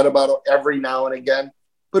really upset about it every now and again.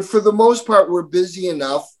 But for the most part, we're busy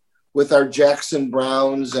enough with our Jackson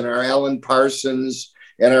Browns and our Alan Parsons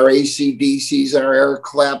and our AC/DCs and our Eric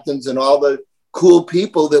Claptons and all the cool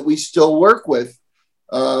people that we still work with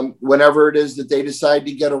whenever it is that they decide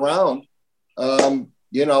to get around.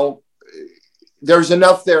 You know, there's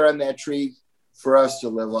enough there on that tree for us to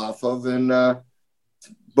live off of. And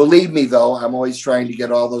believe me, though, I'm always trying to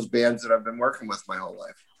get all those bands that I've been working with my whole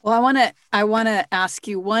life. Well, I want to ask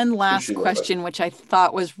you one last question, which I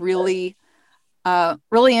thought was really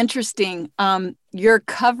interesting. Your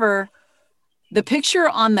cover, the picture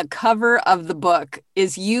on the cover of the book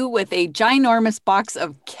is you with a ginormous box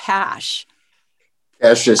of cash.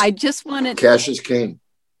 Cash is king.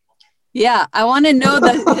 Yeah, I want to know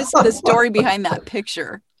the story behind that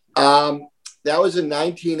picture. That was in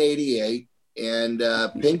 1988, and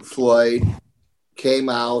Pink Floyd came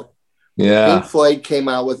out. Yeah, Pink Floyd came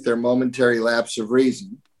out with their Momentary Lapse of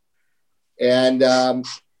Reason, and that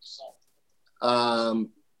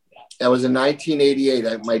was in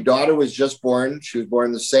 1988. My daughter was just born. She was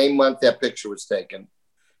born the same month that picture was taken,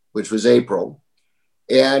 which was April.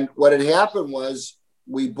 And what had happened was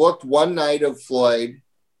we booked one night of Floyd,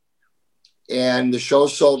 and the show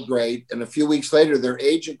sold great. And a few weeks later, their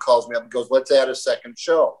agent calls me up and goes, let's add a second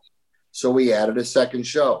show. So we added a second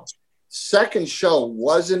show. Second show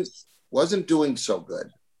wasn't doing so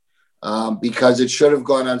good because it should have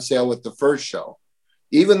gone on sale with the first show.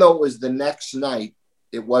 Even though it was the next night,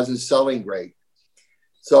 it wasn't selling great.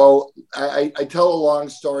 So I tell a long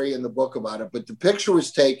story in the book about it, but the picture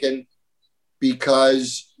was taken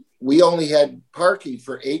because we only had parking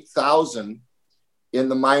for 8,000 in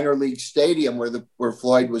the minor league stadium where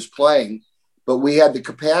Floyd was playing, but we had the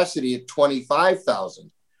capacity at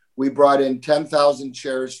 25,000. We brought in 10,000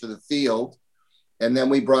 chairs for the field, and then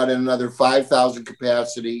we brought in another 5,000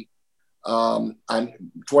 capacity on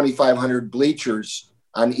 2,500 bleachers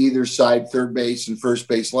on either side, third base and first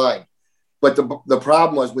base line. But the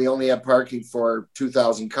problem was we only had parking for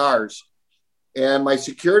 2,000 cars. And my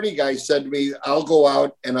security guy said to me, I'll go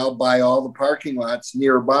out and I'll buy all the parking lots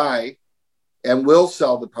nearby and we'll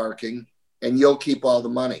sell the parking and you'll keep all the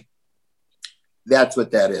money. That's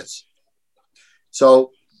what that is.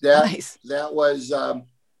 So that was,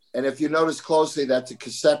 and if you notice closely, that's a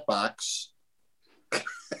cassette box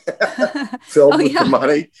filled with the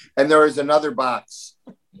money. And there is another box.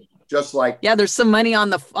 Just like, yeah, there's some money on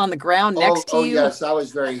the ground next to you. Oh, yes, I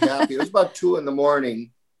was very happy. It was about 2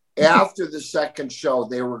 a.m. After the second show,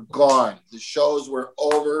 they were gone. The shows were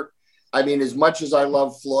over. I mean, as much as I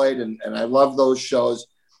love Floyd and I love those shows,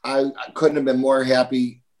 I couldn't have been more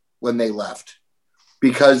happy when they left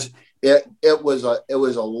because it was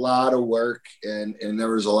a lot of work and there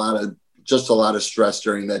was a lot of stress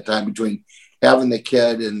during that time between having the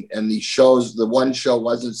kid and these shows. The one show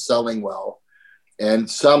wasn't selling well. And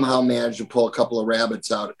somehow managed to pull a couple of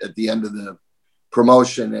rabbits out at the end of the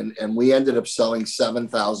promotion. And we ended up selling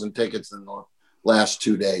 7,000 tickets in the last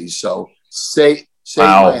 2 days. So save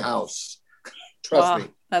my house. Trust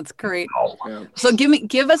me. That's great. Yeah. So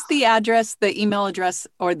give us the address, the email address,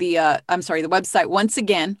 or the website once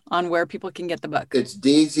again on where people can get the book. It's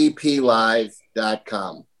dzplive.com.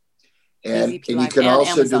 And you can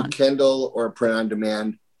also Amazon. Do Kindle or print on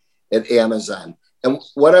demand at Amazon. And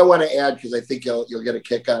what I want to add, because I think you'll get a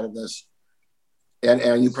kick out of this,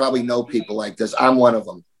 and you probably know people like this. I'm one of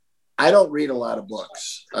them. I don't read a lot of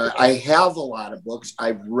books. I have a lot of books.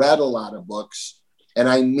 I've read a lot of books, and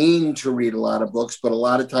I mean to read a lot of books, but a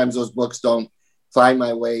lot of times those books don't find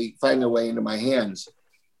their way into my hands.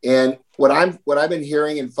 And what I've been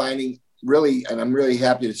hearing and finding really, and I'm really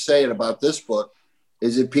happy to say it about this book,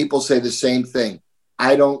 is that people say the same thing.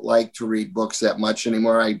 I don't like to read books that much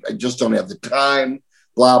anymore. I just don't have the time,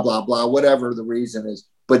 blah, blah, blah, whatever the reason is.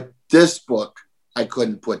 But this book, I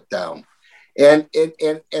couldn't put down. And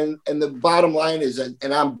the bottom line is,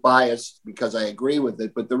 and I'm biased because I agree with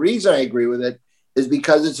it, but the reason I agree with it is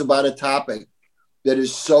because it's about a topic that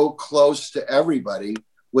is so close to everybody,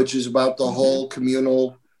 which is about the whole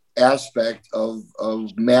communal aspect of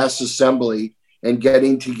mass assembly and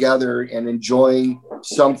getting together and enjoying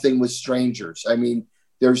something with strangers. I mean,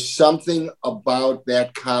 there's something about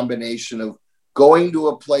that combination of going to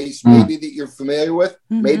a place maybe that you're familiar with,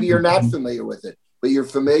 maybe you're not familiar with it, but you're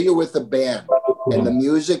familiar with the band, and the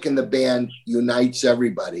music and the band unites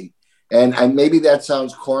everybody. And maybe that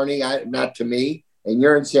sounds corny, not to me, and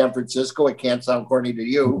you're in San Francisco, it can't sound corny to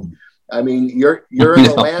you. I mean, you're in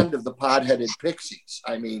the land of the pod-headed pixies.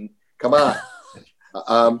 I mean, come on.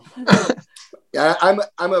 I'm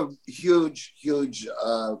a huge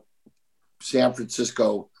San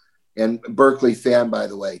Francisco and Berkeley fan, by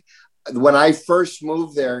the way. When I first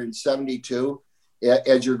moved there in 72,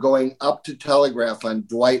 as you're going up to Telegraph on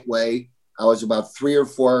Dwight Way, I was about 3 or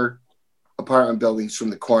 4 apartment buildings from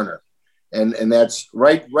the corner. And that's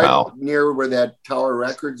right near where that Tower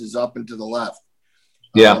Records is, up and to the left.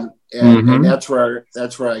 Yeah. And that's where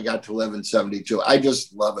I got to live in 72. I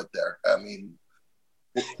just love it there. I mean,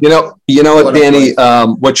 you know what, Danny,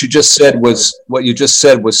 what you just said was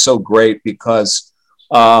so great, because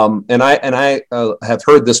and I have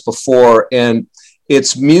heard this before, and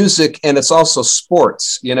it's music and it's also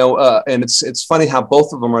sports, and it's funny how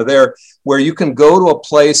both of them are there, where you can go to a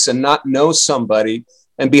place and not know somebody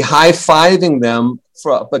and be high-fiving them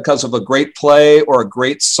because of a great play or a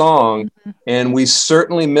great song, and we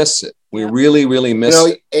certainly miss it. We really, really miss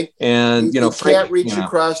it. And you can't reach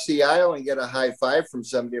across the aisle and get a high five from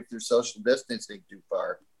somebody if they're social distancing too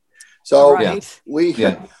far. So we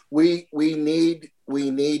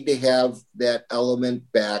need to have that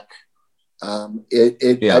element back. I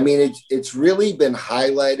mean, it's really been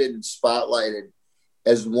highlighted and spotlighted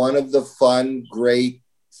as one of the fun, great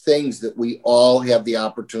things that we all have the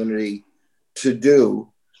opportunity to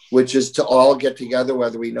do, which is to all get together,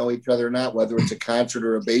 whether we know each other or not, whether it's a concert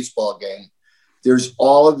or a baseball game. There's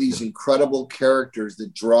all of these incredible characters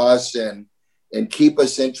that draw us in and keep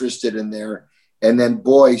us interested in there. And then,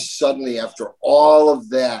 boy, suddenly after all of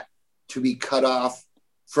that, to be cut off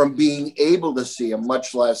from being able to see them,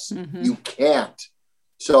 much less you can't.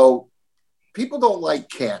 So people don't like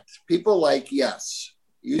can't. People like yes.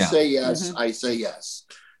 You say yes, I say yes.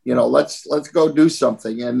 Let's go do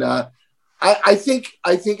something. And I think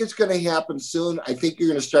it's going to happen soon. I think you're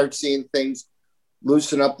going to start seeing things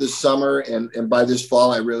loosen up this summer, and by this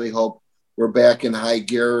fall, I really hope we're back in high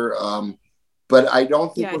gear. But I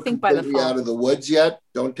don't think we're completely out of the woods yet.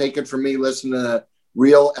 Don't take it from me. Listen to the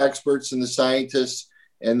real experts and the scientists,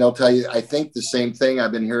 and they'll tell you, I think, the same thing.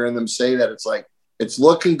 I've been hearing them say that it's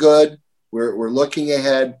looking good. We're looking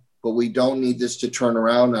ahead, but we don't need this to turn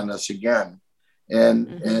around on us again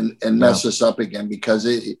and mess us up again, because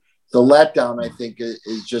the letdown, I think,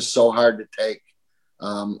 is just so hard to take.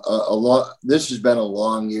 This has been a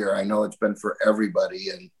long year. I know it's been for everybody,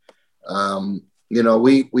 and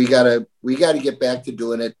we gotta get back to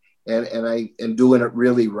doing it and doing it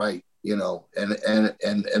really right. And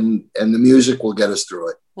the music will get us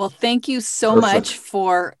through it. Well, thank you so much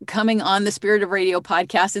for coming on the Spirit of Radio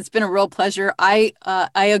podcast. It's been a real pleasure. I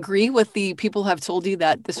agree with the people who have told you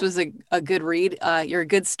that this was a good read. You're a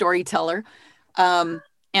good storyteller. And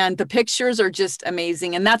the pictures are just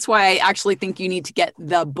amazing. And that's why I actually think you need to get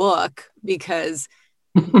the book, because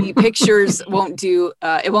the pictures won't do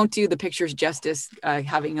the pictures justice,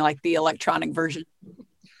 having like the electronic version.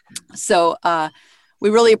 So we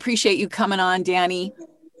really appreciate you coming on, Danny.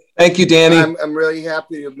 Thank you, Danny. I'm really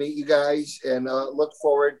happy to meet you guys, and look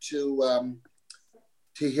forward to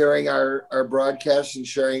hearing our broadcast and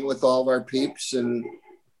sharing with all of our peeps, and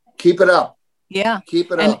keep it up. Yeah.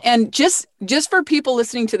 Keep it up. And just for people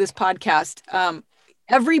listening to this podcast,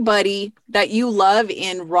 everybody that you love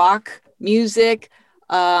in rock music,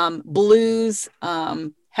 blues,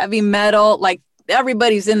 heavy metal, like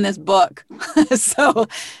everybody's in this book. So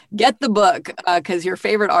get the book, because your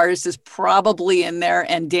favorite artist is probably in there,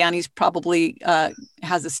 and Danny's probably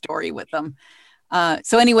has a story with them.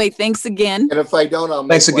 So anyway, thanks again. And if I don't, I'll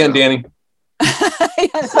make Thanks again, Danny.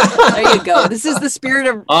 There you go. This is the Spirit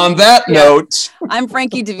of... On that note, I'm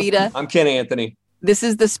Frankie DiVita. I'm Ken Anthony. This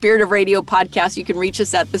is the Spirit of Radio podcast. You can reach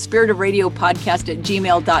us at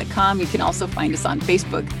thespiritofradiopodcast@gmail.com. You can also find us on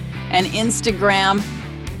Facebook and Instagram.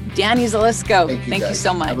 Danny Zelisko, thank you guys.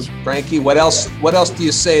 so much. Frankie, what else do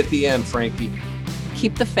you say at the end, Frankie?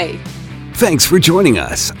 Keep the faith. Thanks for joining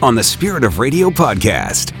us on the Spirit of Radio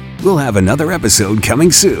podcast. We'll have another episode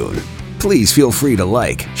coming soon. Please feel free to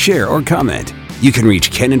like, share, or comment. You can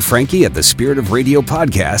reach Ken and Frankie at the Spirit of Radio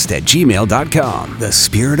podcast at gmail.com. The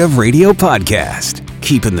Spirit of Radio podcast,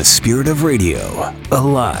 keeping the spirit of radio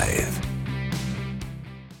alive.